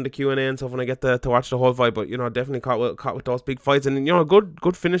more on the Q&A and stuff when I get to watch the whole fight. But definitely caught with those big fights, and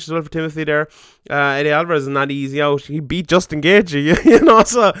good finish as well for Timothy there. Eddie Alvarez is not easy out. He beat Justin Gaethje,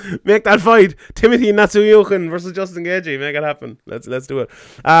 so make that fight, Timothy Natsuyukin versus Justin Gaethje, make it happen. Let's do it.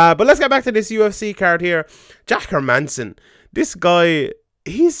 But let's get back to this UFC card here. Jack Hermansson, this guy,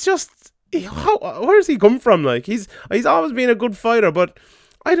 he's just where does he come from? Like he's always been a good fighter, but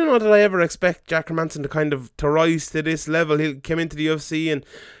I don't know that I ever expect Jack Hermansson to rise to this level. He came into the UFC and,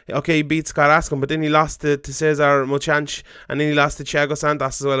 okay, he beat Scott Askham, but then he lost to Cesar Mochanch, and then he lost to Thiago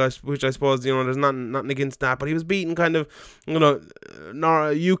Santos as well, which I suppose, there's nothing against that. But he was beating kind of,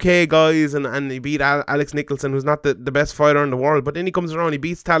 UK guys, and he beat Alex Nicholson, who's not the best fighter in the world. But then he comes around, he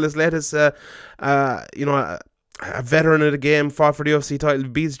beats Talis Letis, a veteran of the game, fought for the UFC title,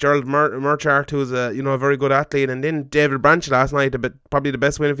 beats Gerald Murchart, who's a very good athlete, and then David Branch last night, probably the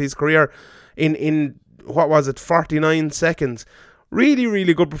best win of his career in what was it, 49 seconds. Really,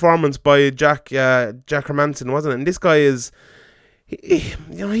 really good performance by Jack Hermansson, wasn't it? And this guy is, he's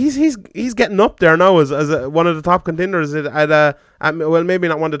getting up there now as one of the top contenders well, maybe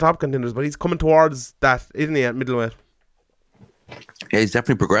not one of the top contenders, but he's coming towards that, isn't he, at middleweight? Yeah, he's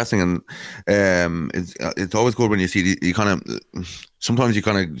definitely progressing, and it's always good when you see sometimes you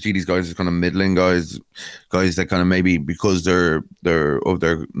kind of see these guys as kind of middling guys that kind of maybe because they're of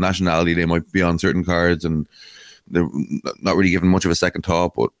their nationality, they might be on certain cards and they're not really given much of a second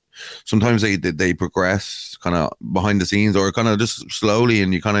thought, but sometimes they progress kind of behind the scenes or kind of just slowly,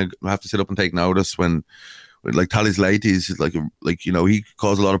 and you kind of have to sit up and take notice when like Talis Letis is like he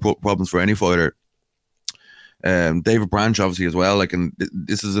caused a lot of problems for any fighter. David Branch obviously as well, like, and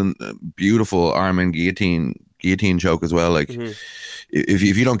this is a beautiful arm and guillotine choke as well. Like, if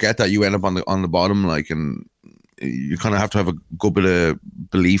you don't get that, you end up on the bottom, like, and you kind of have to have a good bit of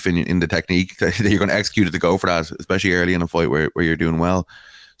belief in the technique that you're going to execute it to go for that, especially early in a fight where you're doing well.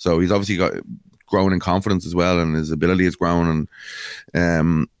 So he's obviously grown in confidence as well, and his ability has grown,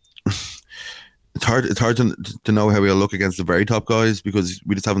 and it's hard to know how he'll look against the very top guys because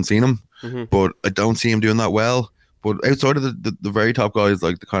we just haven't seen him. But I don't see him doing that well. But outside of the very top guys,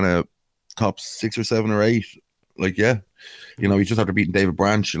 like the kind of top 6 or 7 or 8, like, yeah, he's just after beating David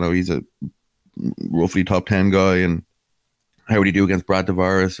Branch. He's a roughly top 10 guy. And how would he do against Brad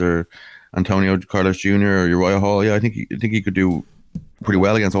Tavares or Antonio Carlos Jr. or Uriah Hall? Yeah, I think he could do pretty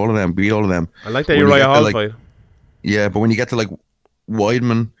well against all of them, beat all of them. I like that Uriah Hall fight. Yeah, but when you get to like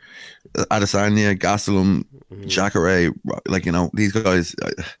Weidman, Adesanya, Gastelum, Jacare, like, these guys,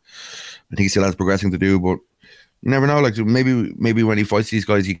 I think he still has progressing to do, but you never know. Like, maybe when he fights these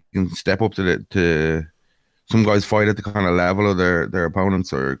guys, he can step up to some guys fight at the kind of level of their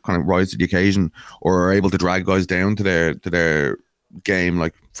opponents, or kind of rise to the occasion, or are able to drag guys down to their game.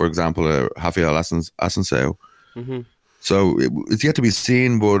 Like, for example, Rafael Assunção. So it's yet to be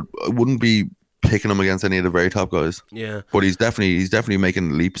seen, but I wouldn't be picking him against any of the very top guys. Yeah, but he's definitely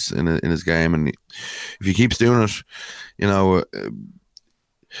making leaps in his game, and if he keeps doing it,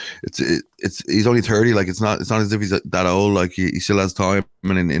 it's he's only 30. Like, it's not as if he's that old. Like, he still has time,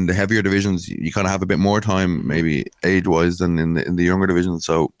 and in the heavier divisions, you kind of have a bit more time, maybe age wise, than in the younger divisions.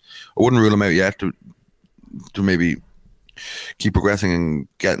 So I wouldn't rule him out yet to maybe keep progressing and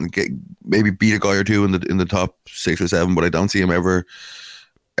get maybe beat a guy or two in the top 6 or 7, but I don't see him ever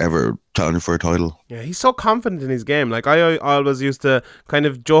challenging for a title. Yeah, he's so confident in his game. Like, I always used to kind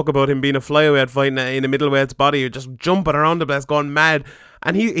of joke about him being a flyweight fighting in a middleweight's body, just jumping around the place, going mad.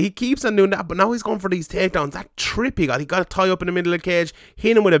 And he keeps on doing that, but now he's going for these takedowns. That trip he got to tie up in the middle of the cage,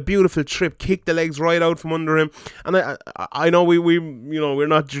 hit him with a beautiful trip, kick the legs right out from under him. And I know we we're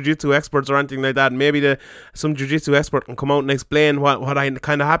not jiu-jitsu experts or anything like that. Maybe some jiu-jitsu expert can come out and explain what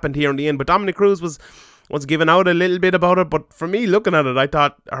kind of happened here in the end. But Dominic Cruz was giving out a little bit about it, but for me, looking at it, I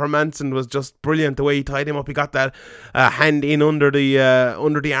thought Hermansson was just brilliant the way he tied him up. He got that hand in under the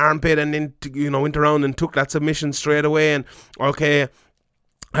armpit, and then went around and took that submission straight away. And okay,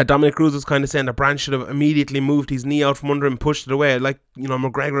 Dominic Cruz was kind of saying that Branch should have immediately moved his knee out from under him, pushed it away, like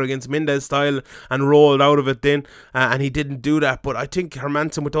McGregor against Mendez style, and rolled out of it then, and he didn't do that. But I think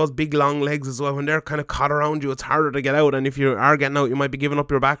Hermansson, with those big long legs as well, when they're kind of caught around you, it's harder to get out, and if you are getting out, you might be giving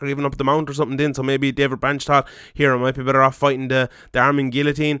up your back or giving up the mount or something then. So maybe David Branch thought, here, I might be better off fighting the arm and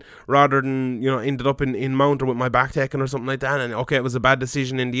guillotine rather than ended up in mount or with my back taken or something like that. And okay, it was a bad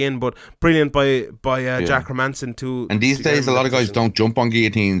decision in the end, but brilliant by Jack Hermansson to. And these days, a lot of guys don't jump on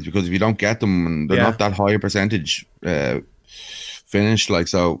guillotine, because if you don't get them, and they're not that high a percentage finish, like,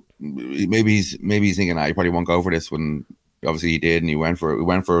 so maybe he's thinking, I probably won't go for this, when obviously he did, and he went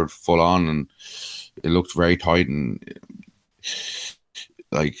for it full on, and it looked very tight, and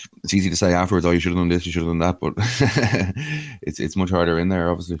like, it's easy to say afterwards, oh, you should have done this, you should have done that, but it's much harder in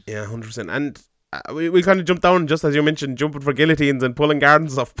there, obviously. Yeah, 100%. And we kind of jumped down, just as you mentioned, jumping for guillotines and pulling guard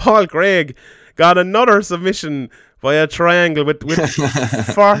and stuff. Paul Craig got another submission by a triangle with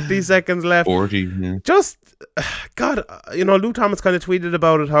 40 seconds left. 40, yeah. Just, God, Lou Thomas kind of tweeted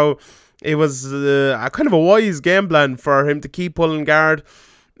about it, how it was a kind of a wise game plan for him to keep pulling guard.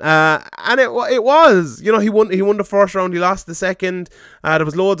 And it was, he won the first round, he lost the second. There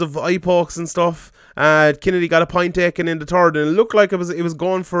was loads of eye pokes and stuff. Kennedy got a point taken in the third, and it looked like it was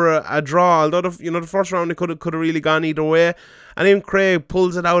going for a draw. Although the first round it could have really gone either way. And then Craig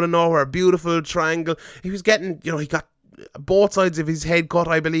pulls it out of nowhere, beautiful triangle. He was getting, he got both sides of his head cut,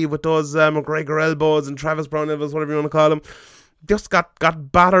 I believe, with those McGregor elbows and Travis Brown elbows, whatever you want to call them. Just got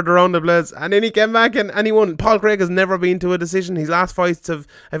battered around the place, and then he came back and he won. Paul Craig has never been to a decision. His last fights have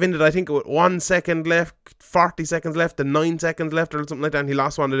ended, I think, with 1 second left, 40 seconds left, and 9 seconds left, or something like that. And he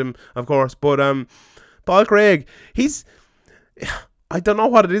lost one of them, of course. But Paul Craig, I don't know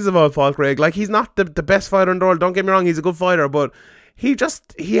what it is about Paul Craig. Like, he's not the best fighter in the world. Don't get me wrong, he's a good fighter, but he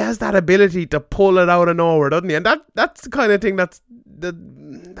has that ability to pull it out of nowhere, doesn't he? And that's the kind of thing that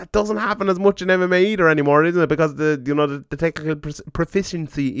doesn't happen as much in MMA either anymore, isn't it? Because the technical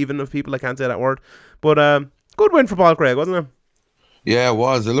proficiency, even of people, I can't say that word. But good win for Paul Craig, wasn't it? Yeah, it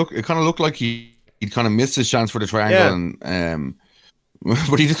was. It kind of looked like he kind of missed his chance for the triangle, and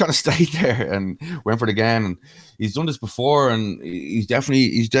but he just kind of stayed there and went for it again. And he's done this before, and he's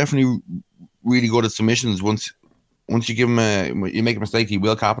definitely really good at submissions. Once you give him you make a mistake, he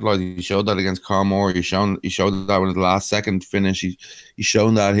will capitalize. He showed that against Conor Moore. He showed that with the last second finish. He's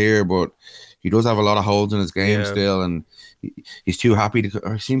shown that here, but he does have a lot of holes in his game still, and he's too happy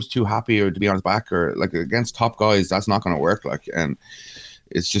seems too happy to be on his back, or like against top guys. That's not going to work. Like, and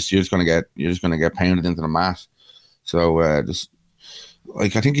it's just you're just going to get pounded into the mat. So I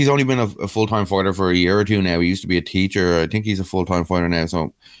think he's only been a full-time fighter for a year or two now. He used to be a teacher. I think he's a full-time fighter now.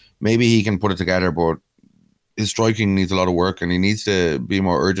 So maybe he can put it together, but his striking needs a lot of work, and he needs to be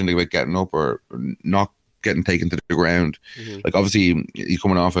more urgent about getting up or not getting taken to the ground. Mm-hmm. Like, obviously, he's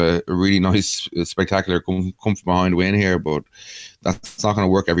coming off a really nice, spectacular come from behind win here, but that's not going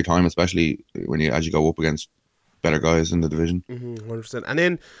to work every time, especially as you go up against better guys in the division. 100%. And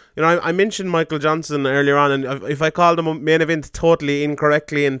then, I mentioned Michael Johnson earlier on, and if I called him a main event totally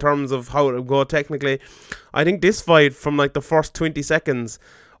incorrectly in terms of how it would go technically, I think this fight, from like the first 20 seconds,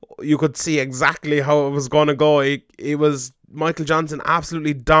 you could see exactly how it was going to go. It was Michael Johnson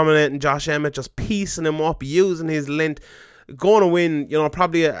absolutely dominating Josh Emmett, just piecing him up, using his length, going to win,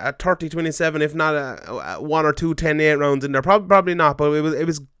 probably a 30-27, if not a 1 or 2 10-8 rounds in there. Probably not, but it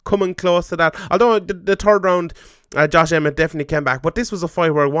was coming close to that. Although the third round, Josh Emmett definitely came back. But this was a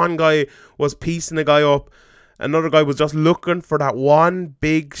fight where one guy was piecing the guy up, another guy was just looking for that one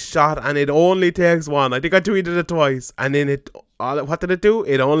big shot, and it only takes one. I think I tweeted it twice, and then what did it do?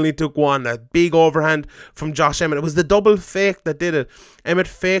 It only took one, a big overhand from Josh Emmett. It was the double fake that did it. Emmett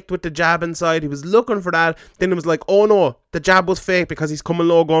faked with the jab inside. He was looking for that. Then it was like, oh no, the jab was fake because he's coming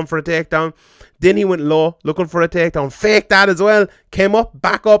low going for a takedown. Then he went low looking for a takedown. Faked that as well. Came up,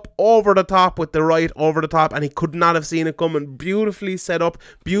 back up, over the top with the right over the top, and he could not have seen it coming. Beautifully set up,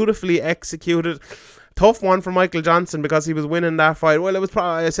 beautifully executed. tough one for Michael Johnson because he was winning that fight. Well, it was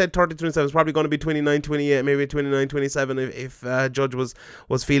probably, I said 30-27. It was probably going to be 29-28, maybe 29-27 if Judge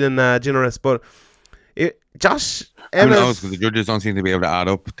was feeling generous. But Josh Emmett, who knows, because the judges don't seem to be able to add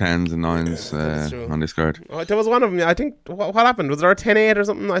up 10s and 9s on this card. There was one of them. I think what happened, was there a 10-8 or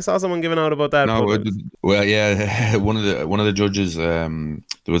something? I saw someone giving out about that. No, well, yeah, one of the judges. There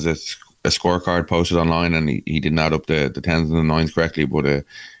was a scorecard posted online, and he didn't add up the 10s and the 9s correctly, but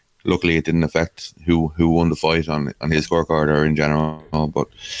luckily it didn't affect who won the fight on his scorecard or in general. But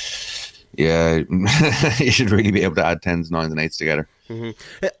yeah, you should really be able to add 10s, 9s, and 8s together.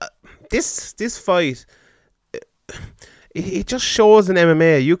 Mm-hmm. This fight, it just shows in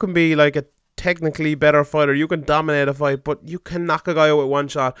MMA you can be like a technically better fighter, you can dominate a fight, but you can knock a guy out with one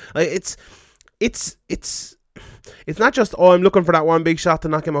shot. Like it's not just, oh, I'm looking for that one big shot to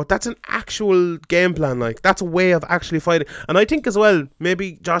knock him out. That's an actual game plan. Like, that's a way of actually fighting. And I think as well,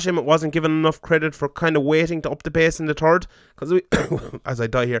 maybe Josh Emmett wasn't given enough credit for kind of waiting to up the pace in the third, because as I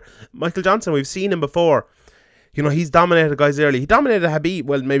die here, Michael Johnson, we've seen him before. You know, he's dominated guys early. He dominated Khabib.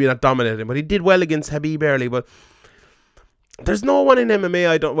 Well, maybe not dominated him, but he did well against Khabib early. But there's no one in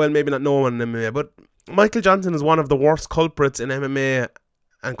MMA, well, maybe not no one in MMA, but Michael Johnson is one of the worst culprits in MMA,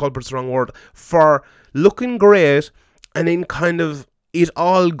 and culprit's the wrong word, for looking great and then kind of it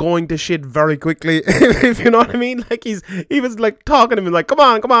all going to shit very quickly. If you know what I mean. Like, he was like talking to him like, come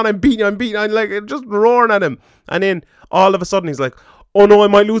on, I'm beating you, I'm like just roaring at him, and then all of a sudden he's like, oh no, I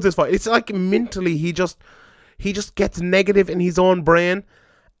might lose this fight. It's like mentally he just gets negative in his own brain,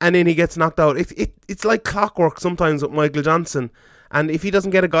 and then he gets knocked out. It's like clockwork sometimes with Michael Johnson. And if he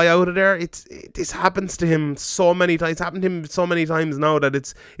doesn't get a guy out of there, this happens to him so many times. It's happened to him so many times now that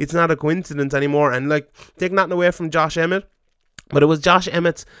it's not a coincidence anymore. And like, take nothing away from Josh Emmett, but it was Josh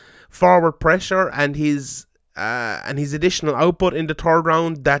Emmett's forward pressure and his additional output in the third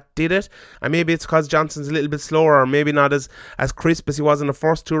round that did it. And maybe it's because Johnson's a little bit slower, or maybe not as crisp as he was in the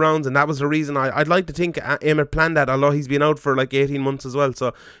first two rounds, and that was the reason. I'd like to think Emmett planned that, although he's been out for like 18 months as well.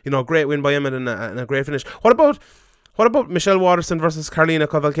 So, you know, great win by Emmett and a great finish. What about Michelle Waterson versus Karolina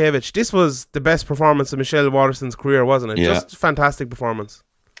Kowalkiewicz? This was the best performance of Michelle Waterson's career, wasn't it? Yeah. Just fantastic performance.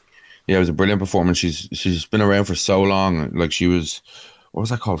 Yeah, it was a brilliant performance. She's been around for so long. Like, she was, what was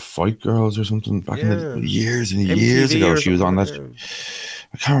that called? Fight Girls or something back in the years and MTV years ago. She was on that. Yeah.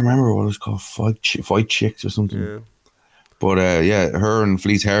 I can't remember what it was called. Fight Chicks or something. Yeah. But her and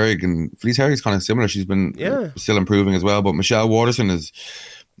Felice Herrig, and Felice Herrig's kind of similar. She's been still improving as well. But Michelle Waterson is,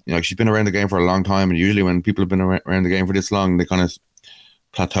 you know, she's been around the game for a long time, and usually when people have been around the game for this long, they kind of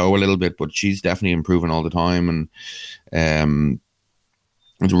plateau a little bit, but she's definitely improving all the time. And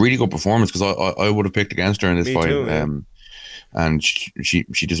it's a really good performance, because I would have picked against her in this Me fight. too, yeah. And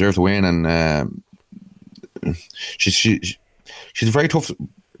she deserves to win, and she's very tough to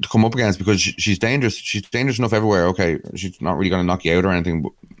come up against, because she's dangerous. She's dangerous enough everywhere. Okay, she's not really going to knock you out or anything,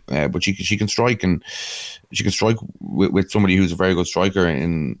 but she can strike, and she can strike with somebody who's a very good striker.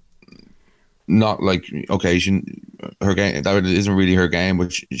 And not like, okay, her game, that isn't really her game,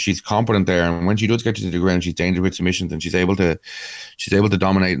 but she's competent there. And when she does get to the ground, she's dangerous with submissions, and she's able to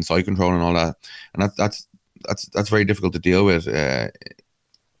dominate and side control and all that. And that's very difficult to deal with for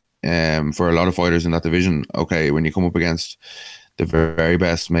a lot of fighters in that division. Okay, when you come up against the very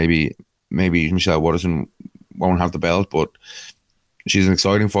best, maybe Michelle Waterson won't have the belt, but she's an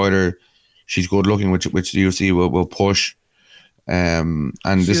exciting fighter. She's good looking, which the UFC will push. And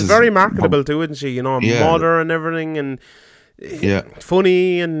she's very marketable too, isn't she? You know, mother and everything, and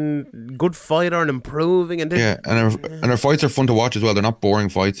funny and good fighter and improving, and her fights are fun to watch as well. They're not boring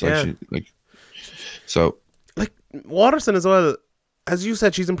fights. Like Waterson as well, as you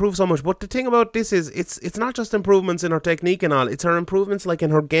said, she's improved so much. But the thing about this is, it's not just improvements in her technique and all. It's her improvements like in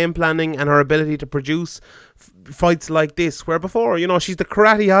her game planning and her ability to produce fights like this. Where before, you know, she's the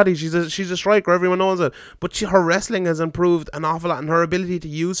karate hottie. She's a striker. Everyone knows it. But her wrestling has improved an awful lot, and her ability to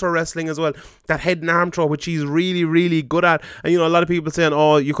use her wrestling as well. That head and arm throw, which she's really, really good at. And you know, a lot of people saying,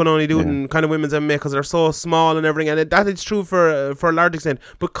 "Oh, you can only do it in kind of women's MMA because they're so small and everything." And that is true for a large extent.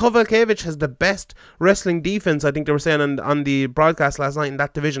 But Kowalkiewicz has the best wrestling defense, I think they were saying on the broadcast last night, in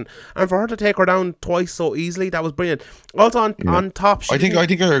that division. And for her to take her down twice so easily, that was brilliant. Also on top, I think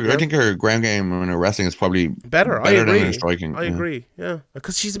her ground game and her wrestling is probably better. I agree. Than her striking. I agree. Yeah,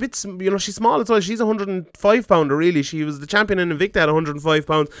 because she's a bit, you know, she's small as well. She's a 105 pounder. Really, she was the champion in Invicta at 105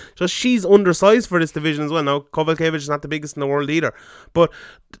 pounds. So she's undersized for this division as well. Now Kowalkiewicz is not the biggest in the world either, but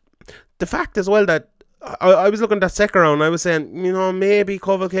the fact as well that I was looking at that second round, I was saying, you know, maybe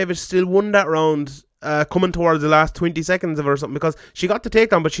Kowalkiewicz still won that round. Coming towards the last 20 seconds of her or something, because she got the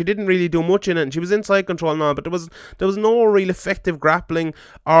takedown, but she didn't really do much in it, and she was inside control now, but there was no real effective grappling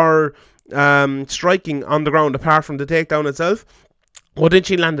or striking on the ground apart from the takedown itself. Well, then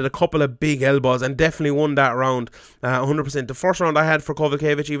she landed a couple of big elbows and definitely won that round 100%. The first round I had for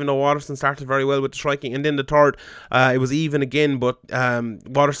Kovalkiewicz, even though Waterson started very well with the striking, and then the third, it was even again, but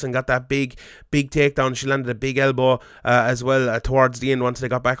Waterson got that big takedown. She landed a big elbow as well towards the end once they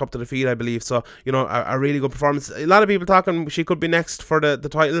got back up to the feet, I believe. So, you know, a really good performance. A lot of people talking she could be next for the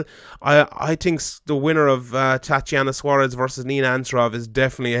title. I think the winner of Tatiana Suarez versus Nina Ansaroff is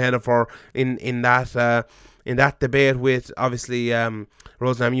definitely ahead of her in that debate, with obviously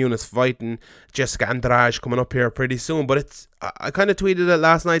Rose Namajunas fighting Jessica Andrade coming up here pretty soon. But I kind of tweeted it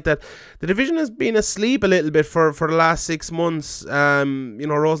last night that the division has been asleep a little bit for the last 6 months. You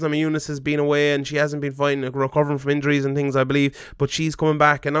know, Rose Namajunas has been away and she hasn't been fighting, recovering from injuries and things, I believe, but she's coming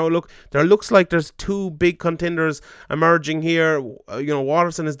back. And now look, there looks like there's two big contenders emerging here. You know,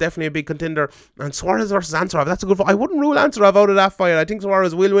 Waterson is definitely a big contender, and Suarez versus Ansaroff, that's a good fight. I wouldn't rule Ansaroff out of that fight. I think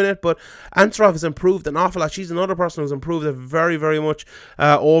Suarez will win it, but Ansaroff has improved an awful lot. She's another person who's improved very, very much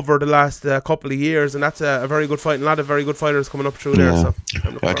over the last couple of years, and that's a very good fight, and a lot of very good fighters coming up through there. So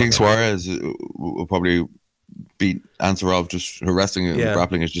I think Suarez will probably beat Ansaroff. Just her wrestling and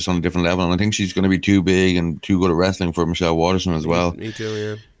grappling is just on a different level, and I think she's going to be too big and too good at wrestling for Michelle Waterson as well. Me too,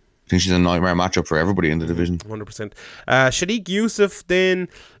 yeah. I think she's a nightmare matchup for everybody in the division. 100%. Shadiq Youssef then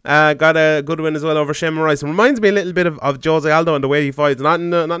got a good win as well over Shem Rice. It reminds me a little bit of Jose Aldo and the way he fights, not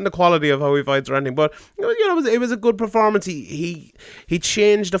in the quality of how he fights or anything, but you know, it was a good performance. He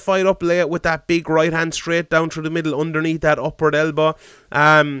changed the fight up late with that big right hand straight down through the middle underneath that upward elbow.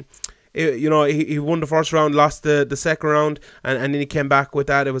 He won the first round, lost the second round, and then he came back with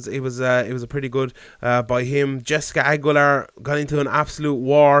that. It was a pretty good by him. Jessica Aguilar got into an absolute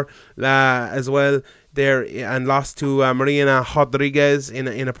war as well there and lost to Marina Rodriguez in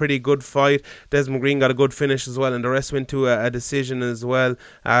a pretty good fight. Desmond Green got a good finish as well, and the rest went to a decision as well.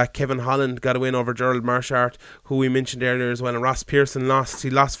 Kevin Holland got a win over Gerald Marchart, who we mentioned earlier as well, and Ross Pearson lost. He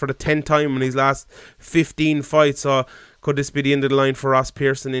lost for the 10th time in his last 15 fights. So could this be the end of the line for Ross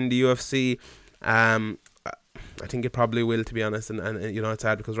Pearson in the UFC? I think it probably will, to be honest, and you know, it's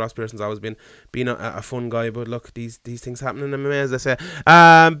sad because Ross Pearson's always been a fun guy, but look, these things happen in MMA, as I say.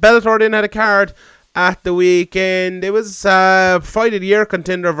 Bellator then had a card at the weekend. It was Fight of the Year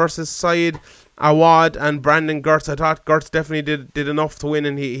contender versus Saeed Awad and Brandon Gertz. I thought Gertz definitely did enough to win,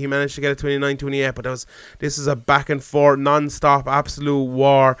 and he managed to get a 29-28, but this is a back and forth non-stop absolute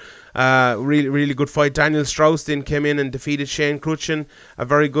war. Really good fight. Daniel Strauss then came in and defeated Shane Crutzen. A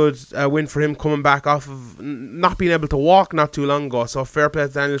very good win for him, coming back off of not being able to walk not too long ago. So fair play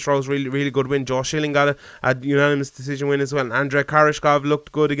to Daniel Strauss. Really good win. Joe Schilling got a unanimous decision win as well. And Andrei Koreshkov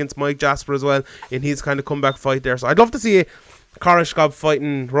looked good against Mike Jasper as well in his kind of comeback fight there. So I'd love to see Koreshkov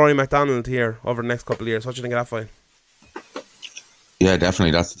fighting Rory MacDonald here over the next couple of years. What do you think of that fight? Yeah,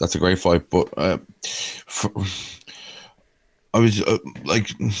 definitely. That's a great fight, but I was like,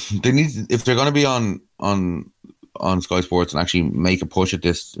 they need, if they're going to be on Sky Sports and actually make a push at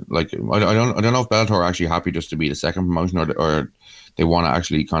this. Like, I don't know if Bellator are actually happy just to be the second promotion, or they want to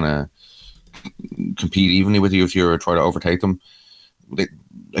actually kind of compete evenly with the UFC or try to overtake them.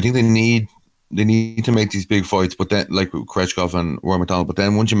 I think they need to make these big fights, but then, like with Koreshkov and Rory MacDonald. But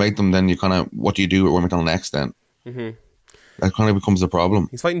then once you make them, then you kind of, what do you do with Rory MacDonald next then? Mm-hmm. That kind of becomes a problem.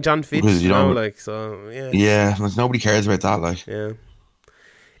 He's fighting John Fitch now, like, so yeah. Yeah, nobody cares about that, like. Yeah.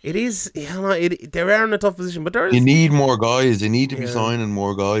 It is, they are in a tough position, but you need more guys. They need to be signing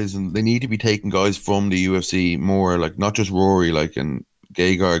more guys, and they need to be taking guys from the UFC more, like not just Rory, like, and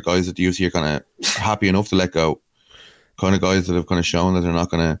Gegard, guys that the UFC are kind of happy enough to let go. Kind of guys that have kind of shown that they're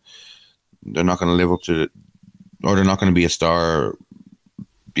not going to live up to, or they're not going to be a star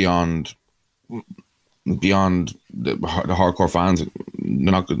beyond the hardcore fans.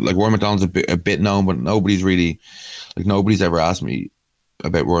 They're not, like, Rory MacDonald's a bit known, but nobody's ever asked me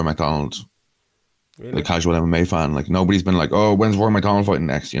about Rory MacDonald. Really? The casual MMA fan, like, nobody's been like, oh, when's Rory MacDonald fighting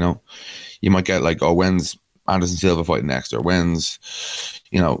next? You know, you might get like, oh, when's Anderson Silva fighting next, or when's,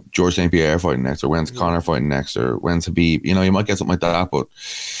 you know, George St. Pierre fighting next, or when's Conor fighting next, or when's Khabib. You know, you might get something like that, but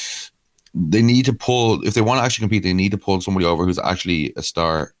they need to pull, if they want to actually compete, they need to pull somebody over who's actually a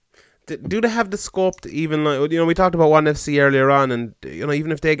star. Do they have the scope to even, like, you know, we talked about ONE FC earlier on, and, you know,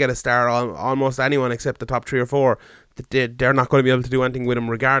 even if they get a star, almost anyone except the top 3 or 4, they're not going to be able to do anything with him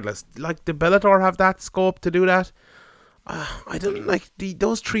regardless. Like, do Bellator have that scope to do that? I don't, like,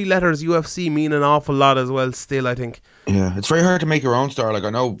 those 3 letters UFC mean an awful lot as well still, I think. Yeah, it's very hard to make your own star. Like, I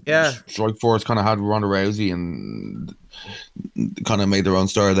know Strikeforce kind of had Ronda Rousey and kind of made their own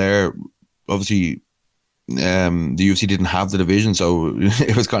star there. Obviously, the UFC didn't have the division, so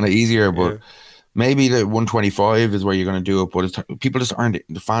it was kind of easier, but maybe the 125 is where you're going to do it, but people just aren't,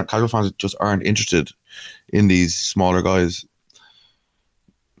 casual fans just aren't interested in these smaller guys.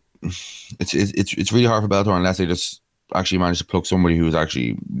 It's really hard for Bellator unless they just actually manage to plug somebody who's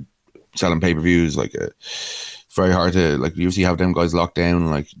actually selling pay-per-views. Like, it's very hard to, like, you usually have them guys locked down,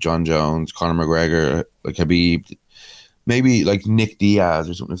 like John Jones, Conor McGregor, like Khabib, maybe like Nick Diaz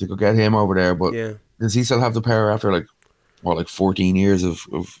or something, if they could get him over there. But does he still have the power after like 14 years of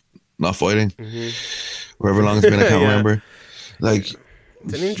not fighting? However long it's been, I can't remember. Like,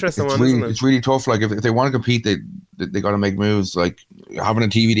 it's an interesting one, really, isn't it? It's really tough. Like, if they want to compete, they got to make moves. Like, having a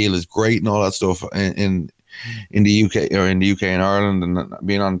TV deal is great and all that stuff in the UK or in the UK and Ireland, and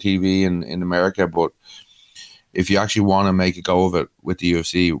being on TV in America. But if you actually want to make a go of it with the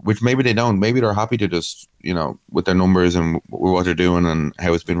UFC, which maybe they don't, maybe they're happy to just, you know, with their numbers and what they're doing and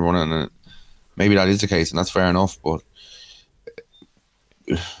how it's been running, and maybe that is the case, and that's fair enough. But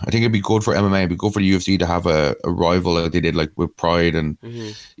I think it'd be good for MMA, it'd be good for the UFC to have a rival like they did, like with Pride, and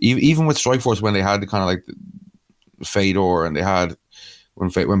even with Strikeforce, when they had the kind of like Fedor, and they had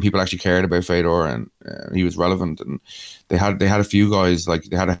when people actually cared about Fedor, and he was relevant, and they had a few guys, like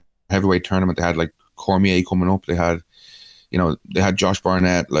they had a heavyweight tournament, they had like Cormier coming up, they had Josh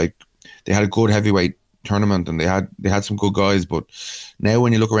Barnett, like they had a good heavyweight tournament, and they had some good guys. But now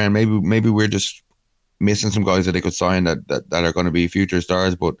when you look around, maybe we're just missing some guys that they could sign that are going to be future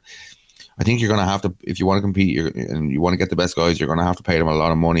stars. But I think you're going to have to, if you want to compete and you want to get the best guys, you're going to have to pay them a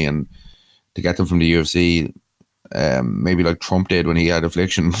lot of money, and to get them from the UFC, maybe like Trump did when he had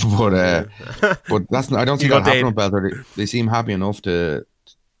Affliction. But that's, I don't see that happening with Bellator. They seem happy enough to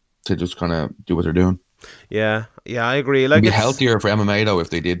just kind of do what they're doing. Yeah, I agree. Like, it'd be healthier for MMA though if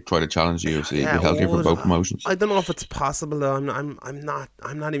they did try to challenge the UFC. It'd be healthier for both promotions. I don't know if it's possible though. I'm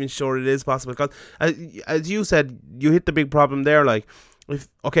not even sure it is possible, because as you said, you hit the big problem there. Like,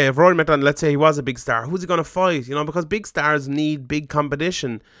 if Rory McDonald, let's say he was a big star, who's he going to fight? You know, because big stars need big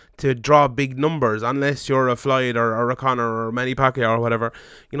competition to draw big numbers, unless you're a Floyd or a Conor or Manny Pacquiao or whatever.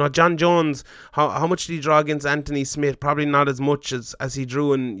 You know, John Jones, how much did he draw against Anthony Smith? Probably not as much as he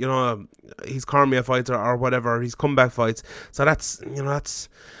drew in, you know, his Cormier fights or whatever, his comeback fights. So that's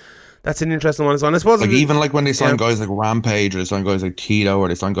an interesting one as well. I suppose, like, even like when they sign guys like Rampage, or they sign guys like Tito, or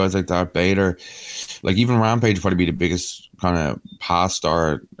they sign guys like Darth Bader, like even Rampage would probably be the biggest kind of past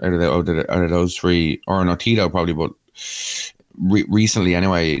star out of those three, or no, Tito probably, but recently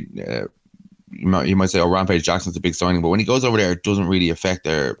anyway, you might say, oh, Rampage Jackson's a big signing, but when he goes over there, it doesn't really affect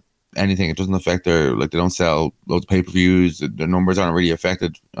their anything. It doesn't affect their, like, they don't sell loads of pay-per-views, their numbers aren't really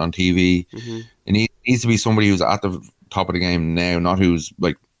affected on TV. It needs to be somebody who's at the top of the game now, not who's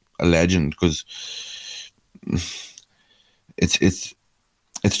like a legend, because it's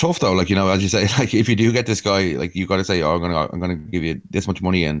tough though. Like, you know, as you say, like, if you do get this guy, like, you got to say, oh, I'm gonna give you this much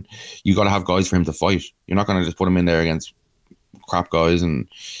money, and you got to have guys for him to fight. You're not gonna just put him in there against crap guys, and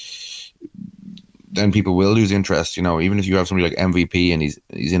then people will lose interest. You know, even if you have somebody like MVP and he's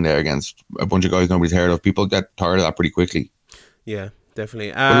in there against a bunch of guys nobody's heard of, people get tired of that pretty quickly. Yeah,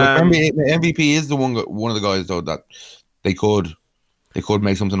 definitely. But like, MVP is the one of the guys though that they could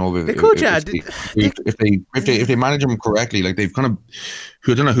make something of it. They could, if they manage him correctly. Like, they've kind of,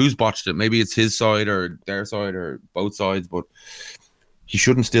 I don't know who's botched it. Maybe it's his side or their side or both sides, but he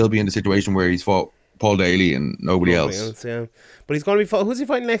shouldn't still be in the situation where he's fought Paul Daly and nobody else. Yeah, but he's going to be who's he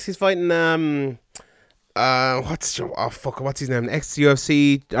fighting next? He's fighting what's his name?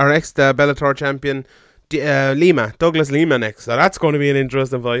 Ex-UFC or ex-Bellator champion Douglas Lima next. So that's going to be an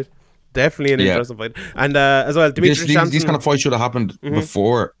interesting fight. Definitely an interesting fight. And as well, Demetrius Johnson. These kind of fights should have happened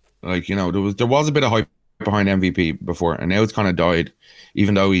before. Like, you know, there was a bit of hype behind MVP before, and now it's kind of died.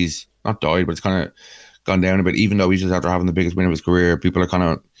 Even though he's not died, but it's kind of gone down a bit. Even though he's just after having the biggest win of his career, people are kind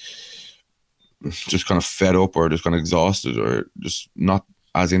of fed up, or just kind of exhausted, or just not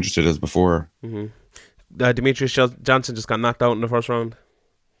as interested as before. Demetrius Johnson just got knocked out in the first round.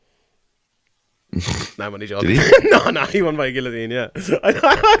 Nah, when he joking. No, he won by guillotine. Yeah,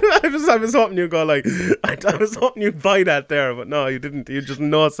 I was hoping you'd go like, I was hoping you'd buy that there, but no, you didn't. You just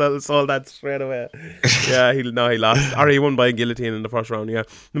saw that straight away. Yeah, he lost, or he won by guillotine in the first round. Yeah,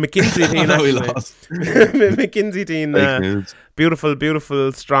 the McKinsey team. He lost. McKinsey team.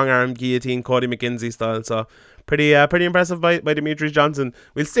 Beautiful strong arm guillotine, Cody McKinsey style. So pretty impressive by Demetrius Johnson.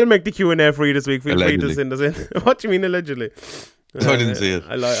 We'll still make the Q&A for you this week. Feel free to send us in. What do you mean allegedly? I didn't see it.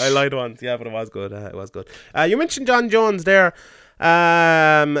 I lied once, yeah, but it was good. It was good. You mentioned John Jones there,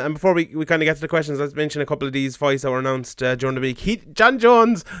 and before we kind of get to the questions, let's mention a couple of these fights that were announced during the week. John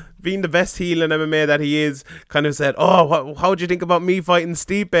Jones, being the best heel in MMA that he is, kind of said, "Oh, how would you think about me fighting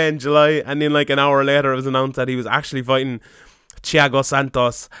Stipe in July?" And then, like, an hour later, it was announced that he was actually fighting Thiago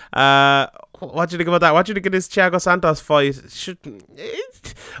Santos. what do you think about that? What do you think of this Thiago Santos fight?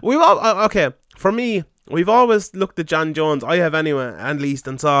 Okay, for me, we've always looked at John Jones, I have anyway, at least,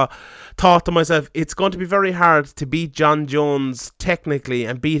 and thought to myself, it's going to be very hard to beat John Jones technically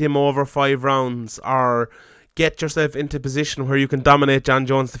and beat him over 5 rounds, or get yourself into a position where you can dominate John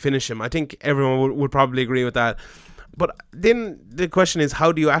Jones to finish him. I think everyone would probably agree with that. But then the question is,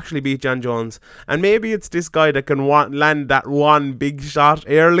 how do you actually beat John Jones? And maybe it's this guy that can land that one big shot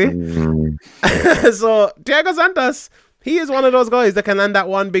early. So Thiago Santos, he is one of those guys that can land that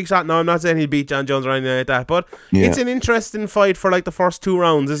one big shot. No, I'm not saying he'll beat John Jones or anything like that, but it's an interesting fight for like the first 2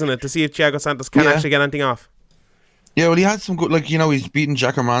 rounds, isn't it? To see if Thiago Santos can actually get anything off. Yeah, well, he had some good, he's beaten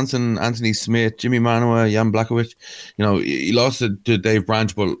Jack Hermanson, Anthony Smith, Jimmy Manuwa, Jan Blachowicz. He lost to Dave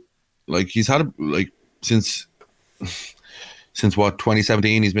Branch, but he's had since what,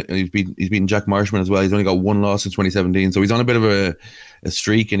 2017, he's beaten Jack Marshman as well. He's only got 1 loss since 2017, so he's on a bit of a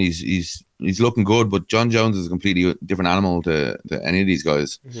streak, and he's looking good. But John Jones is a completely different animal to any of these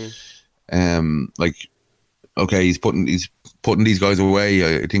guys. Okay, he's putting these guys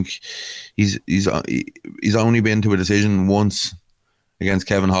away. I think he's only been to a decision once against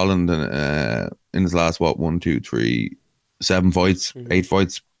Kevin Holland in his last 1, 2, 3, 7 fights, 8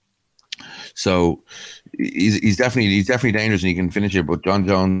 fights. So he's definitely dangerous, and he can finish it. But John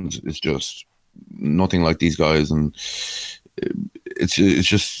Jones is just nothing like these guys, and it's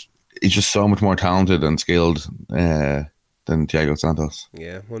just he's just so much more talented and skilled than Thiago Santos.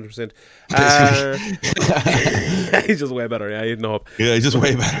 Yeah, 100%. He's just way better. Yeah, you'd know. Yeah, he's just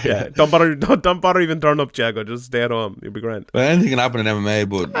way better. Yeah, don't bother even turn up, Thiago. Just stay at home. You'll be grand. Well, anything can happen in MMA,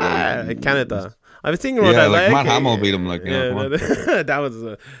 but Canada. I was thinking about that. Matt Hamill beat him.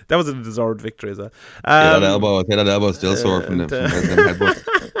 That was a deserved victory as well. That elbow still sore from them headbutts.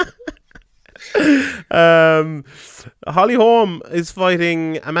 Holly Holm is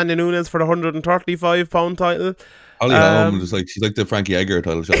fighting Amanda Nunes for the 135-pound title. Holly Holm is she's like the Frankie Edgar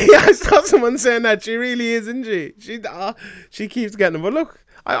title shot. Yeah, I saw someone saying that. She really is, isn't she? She keeps getting them. But look,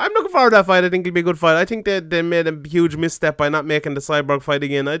 I'm looking forward to that fight. I think it'll be a good fight. I think they made a huge misstep by not making the Cyborg fight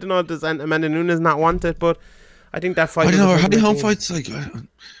again. I don't know, does Amanda Nunes not want it, but I think that fight... I don't know, Holly Holm fights,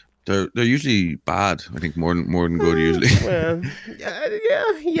 they're usually bad. I think more than good usually. Well,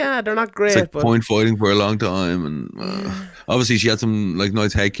 yeah, they're not great. It's point fighting for a long time, and obviously she had some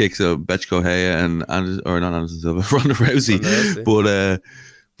nice head kicks of Bethe Correia and not Anderson Silva, Ronda Rousey. But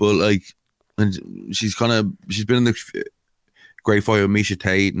and she's been in the great fight with Miesha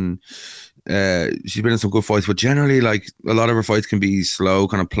Tate, and she's been in some good fights. But generally, a lot of her fights can be slow,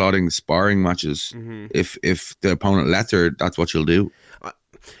 kind of plodding sparring matches. If the opponent lets her, that's what she'll do.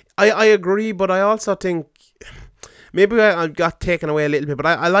 I agree, but I also think maybe I got taken away a little bit, but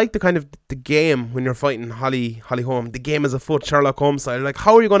I like the kind of the game when you're fighting Holly Holm. The game is afoot, Sherlock Holmes style.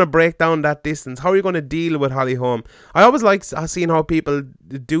 How are you going to break down that distance? How are you going to deal with Holly Holm? I always like seeing how people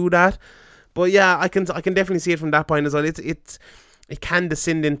do that, but yeah, I can definitely see it from that point as well. It can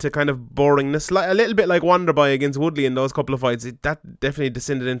descend into kind of boringness, a little bit like Wonderboy against Woodley in those couple of fights. That definitely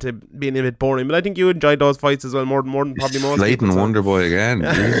descended into being a bit boring. But I think you enjoyed those fights as well, more than probably most. Slating Wonderboy again.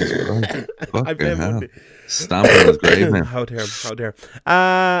 I blame Woodley. Stamping on his grave now. How dare.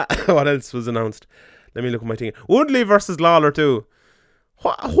 What else was announced? Let me look at my thing. Woodley versus Lawler too.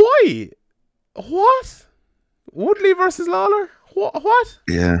 Why? What? Woodley versus Lawler? What?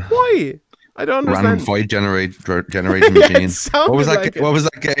 Yeah. Why? I don't understand. Random fight generation machine. What was that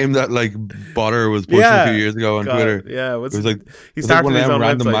game that Botter was pushing a few years ago on Twitter? Yeah, it was he started one of them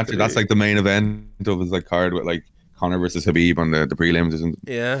random matches. That's the main event of his card with Conor versus Habib on the prelims, isn't it?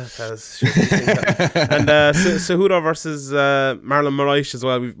 Yeah, that was and Cejudo versus Marlon Moraes as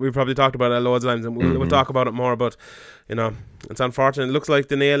well. We've probably talked about it loads of times, and we'll talk about it more. But it's unfortunate. It looks like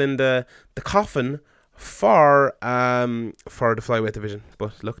the nail in the coffin for the flyweight division,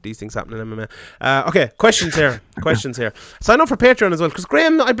 but look, these things happen in MMA. Okay, questions here. Sign up for Patreon as well, because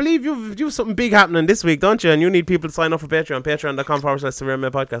Graham, I believe you've something big happening this week, don't you? And you need people to sign up for Patreon. Patreon.com/Severe MMA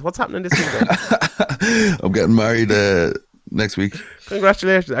Podcast. What's happening this week? I'm getting married next week.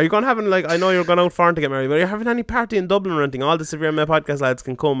 Congratulations. Are you going to have I know you're going out foreign to get married, but are you having any party in Dublin or anything? All the Severe MMA Podcast lads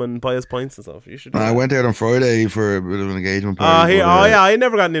can come and buy us points and stuff. You should. I went out on Friday for a bit of an engagement party. Yeah, I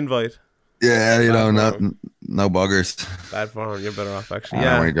never got an invite. Yeah, no buggers. Bad for him. You're better off, actually.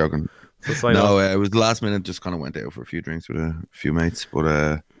 I'm only joking. So it was the last minute. Just kind of went out for a few drinks with a few mates,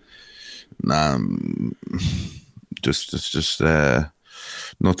 but just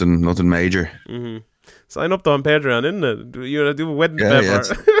nothing major. Mm-hmm. Sign up on Patreon, isn't it? You're gonna do a wedding paper. Yeah.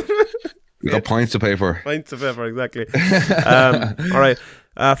 We got points to pay for. Points to pay for, exactly. All right.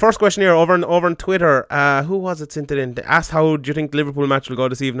 First question here over on Twitter. Who was it sent it in? They asked how do you think the Liverpool match will go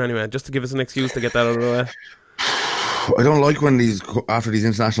this evening anyway, just to give us an excuse to get that out of the way. I don't like when after these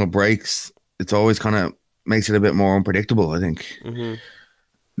international breaks, it's always kind of makes it a bit more unpredictable, I think.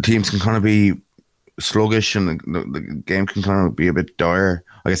 Teams can kind of be sluggish and the game can kind of be a bit dire.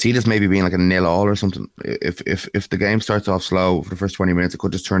 I see this maybe being like a 0-0 or something. If the game starts off slow for the first 20 minutes, it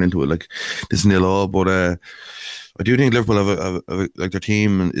could just turn into like this 0-0. But I do think Liverpool have like their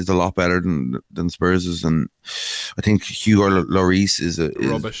team is a lot better than Spurs' and I think Hugo Lloris is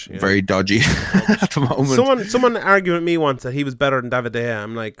rubbish, very dodgy at the moment. Someone argued with me once that he was better than David De Gea.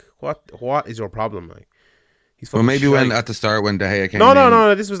 I'm like, what is your problem? Like, he's well, maybe when at the start when De Gea came.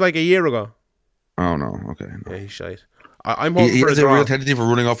 No, this was like a year ago. Oh no, okay. No. Yeah, he's shite. I'm hoping he for has a draw. real tendency for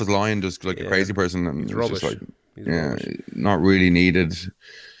running off his line, just like a crazy person, and He's it's rubbish. just like He's rubbish. not really needed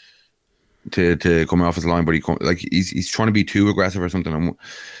to come off his line, but he's trying to be too aggressive or something.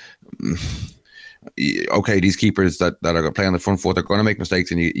 Okay, these keepers that are playing on the front foot, they're going to make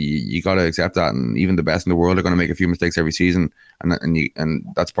mistakes, and you got to accept that. And even the best in the world are going to make a few mistakes every season, and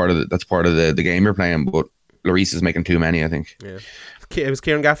that's part of the game you're playing. But Lloris is making too many, I think. Yeah. It was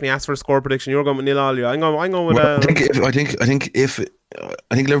Kieran Gaffney asked for a score prediction. You're going with 0-0. I'm going with. Well, I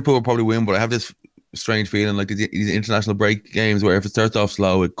think Liverpool will probably win, but I have this strange feeling like these international break games where if it starts off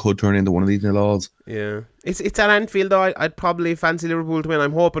slow, it could turn into one of these 0-0s. Yeah, it's at Anfield though. I'd probably fancy Liverpool to win.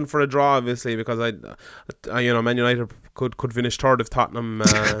 I'm hoping for a draw, obviously, because Man United could finish third if Tottenham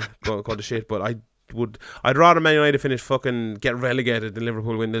go to shit. But I'd rather Man United finish fucking get relegated than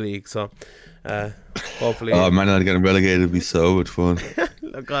Liverpool win the league. So hopefully. Oh, Man United getting relegated would be so much fun.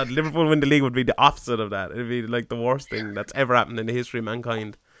 Oh God, Liverpool win the league would be the opposite of that. It'd be like the worst thing that's ever happened in the history of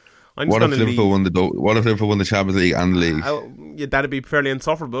mankind. What if Liverpool won the Champions League and the league? Yeah, that'd be fairly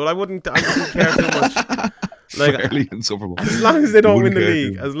insufferable. I wouldn't care too much. Like, fairly insufferable. As long as they don't win the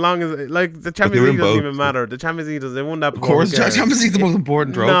league, as long as the Champions League doesn't even matter. The Champions League they won that. Of course, the Champions League is the most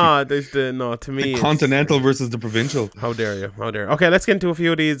important trophy. No, to me, the continental versus the provincial. How dare you? Okay, let's get into a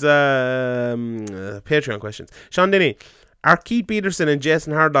few of these Patreon questions. Sean Denny, are Keith Peterson and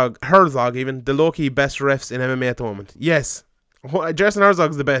Jason Herzog even the low-key best refs in MMA at the moment? Yes. Jason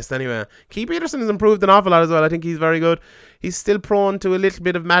Herzog's the best anyway. Keith Peterson has improved an awful lot as well. I think he's very good. He's still prone to a little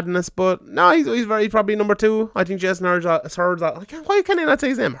bit of madness, but no, he's probably number 2. I think Jason Herzog. Why can I not say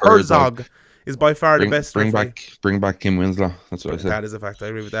his name? Herzog is by far the best. Bring back Kim Winslow. That's what I said. That is a fact. I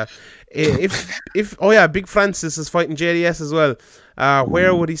agree with that. If Big Francis is fighting JDS as well,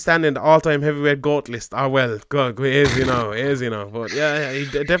 where would he stand in the all-time heavyweight GOAT list? Well, good, easy now. But yeah, he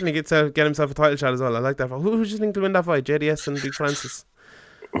definitely gets to get himself a title shot as well. I like that. Who do you think will win that fight? JDS and Big Francis.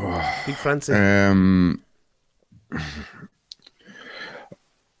 Big Francis.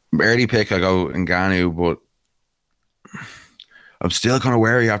 Early pick, I go Ngannou, but I'm still kind of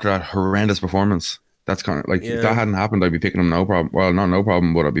wary after that horrendous performance. That's kind of like if that hadn't happened, I'd be picking him no problem. Well, not no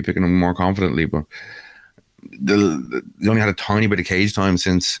problem, but I'd be picking him more confidently. But they only had a tiny bit of cage time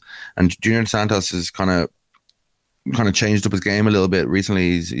since, and Junior Santos has kind of changed up his game a little bit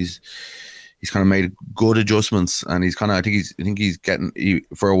recently. He's kind of made good adjustments, and he's kind of I think he's getting.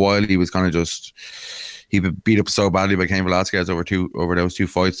 For a while, he was kind of just. He beat up so badly by Cain Velasquez over those 2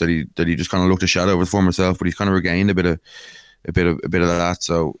 fights that he just kind of looked a shadow of his former self, but he's kind of regained a bit of that.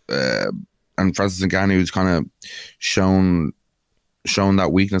 So and Francis Ngannou's kind of shown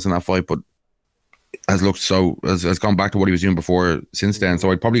that weakness in that fight, but has gone back to what he was doing before since then. So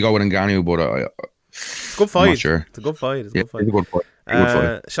I'd probably go with Ngannou, but it's a good fight. I'm not sure. It's a good fight. It's a good fight.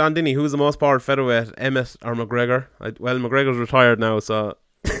 Sean Denny, who's the most powered featherweight, Emmett or McGregor? McGregor's retired now, so.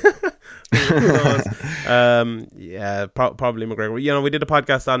 Probably McGregor. We did a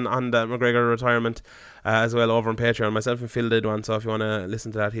podcast on the McGregor retirement as well over on Patreon. Myself and Phil did one, so if you want to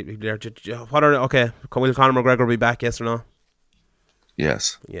listen to that, he'd be there. Will Conor McGregor be back? Yes or no?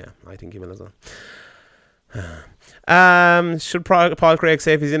 Yes. Yeah, I think he will as well. Should Paul Craig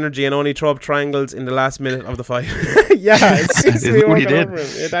save his energy and only throw up triangles in the last minute of the fight? Yeah, it seems to be what he working did. over him.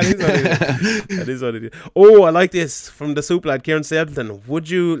 Yeah, that is what he did. Oh, I like this from the soup lad, Kieran Stapleton. Would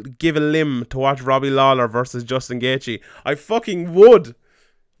you give a limb to watch Robbie Lawler versus Justin Gaethje? I fucking would.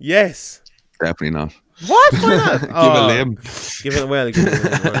 Yes. Definitely not. What? Why not? Give a limb. Give it a limb.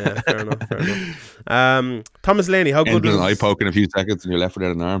 Yeah, fair enough. Thomas Laney, how good was an eye poke in a few seconds and you're left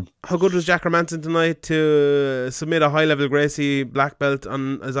without an arm. How good was Jack Hermanson tonight to submit a high level Gracie black belt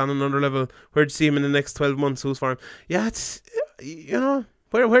as on another level? Where do you see him in the next 12 months? Who's for him? Yeah, it's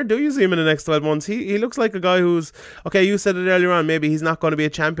where do you see him in the next 12 months? He looks like a guy who's okay. You said it earlier on. Maybe he's not going to be a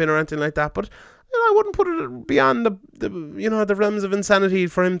champion or anything like that, but I wouldn't put it beyond the realms of insanity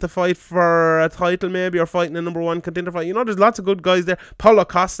for him to fight for a title maybe, or fighting a number one contender fight. There's lots of good guys there. Paulo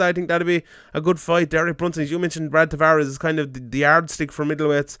Costa, I think that'd be a good fight. Derek Brunson, as you mentioned, Brad Tavares is kind of the yardstick for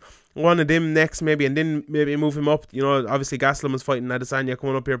middleweights. One of them next maybe, and then maybe move him up. Obviously Gastelum is fighting Adesanya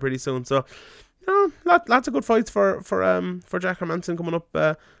coming up here pretty soon. So, lots of good fights for Jack Hermansson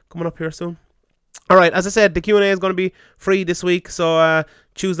coming up here soon. All right, as I said, the Q&A is going to be free this week, so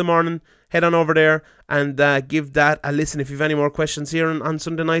Tuesday morning, head on over there and give that a listen. If you have any more questions here on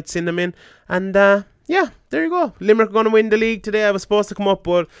Sunday night, send them in. And there you go. Limerick are going to win the league today. I was supposed to come up,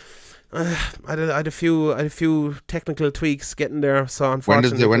 but I had a few technical tweaks getting there. So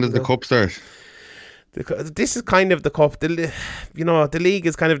unfortunately, when does the cup start? This is kind of the cup. The league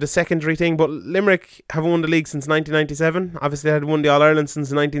is kind of the secondary thing, but Limerick have won the league since 1997. Obviously, they had won the All-Ireland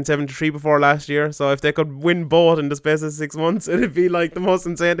since 1973 before last year. So if they could win both in the space of 6 months, it'd be like the most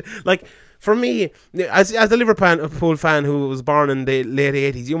insane. Like, for me, as a Liverpool fan who was born in the late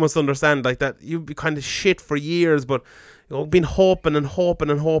 80s, you must understand like that you'd be kind of shit for years, but been hoping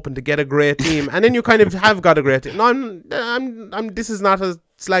to get a great team, and then you kind of have got a great team. No, I'm this is not a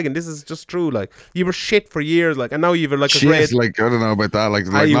slagging. This is just true. Like, you were shit for years, like, and now you've like a great. Like, I don't know about that. Like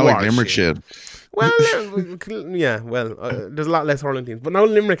not like Limerick shit. Well, yeah. Well, there's a lot less hurling teams, but now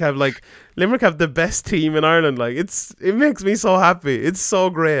Limerick have the best team in Ireland. Like, it makes me so happy. It's so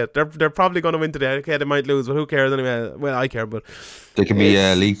great. They're probably going to win today. Okay, they might lose, but who cares anyway? Well, I care, but they can be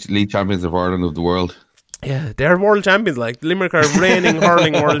league champions of Ireland, of the world. Yeah, they're world champions. Like, Limerick are reigning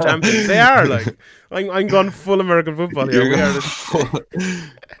hurling world champions. They are. Like, I'm going full American football here.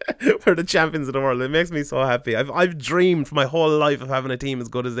 We're the champions of the world. It makes me so happy. I've dreamed my whole life of having a team as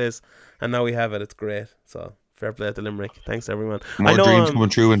good as this, and now we have it. It's great. So fair play to Limerick. Thanks everyone. More dreams coming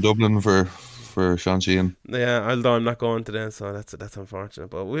true in Dublin for Sean Sheehan. Yeah, although I'm not going today, so that's unfortunate.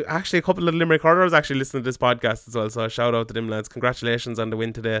 But we actually, a couple of Limerick hurlers actually listening to this podcast as well, so a shout out to them lads. Congratulations on the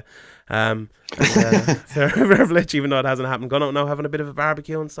win today. Fair play, even though it hasn't happened. Gone out now having a bit of a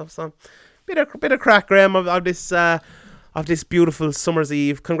barbecue and stuff. So bit of crack, Graham, of this beautiful summer's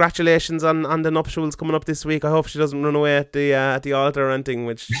eve. Congratulations on the nuptials coming up this week. I hope she doesn't run away at the altar or anything,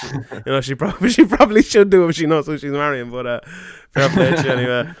 which she probably should do if she knows who she's marrying. But fair play to you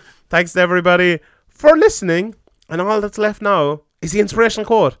anyway. Thanks to everybody for listening, and all that's left now is the inspirational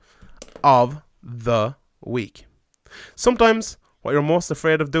quote of the week. Sometimes what you're most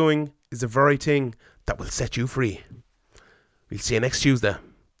afraid of doing is the very thing that will set you free. We'll see you next Tuesday,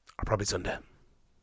 or probably Sunday.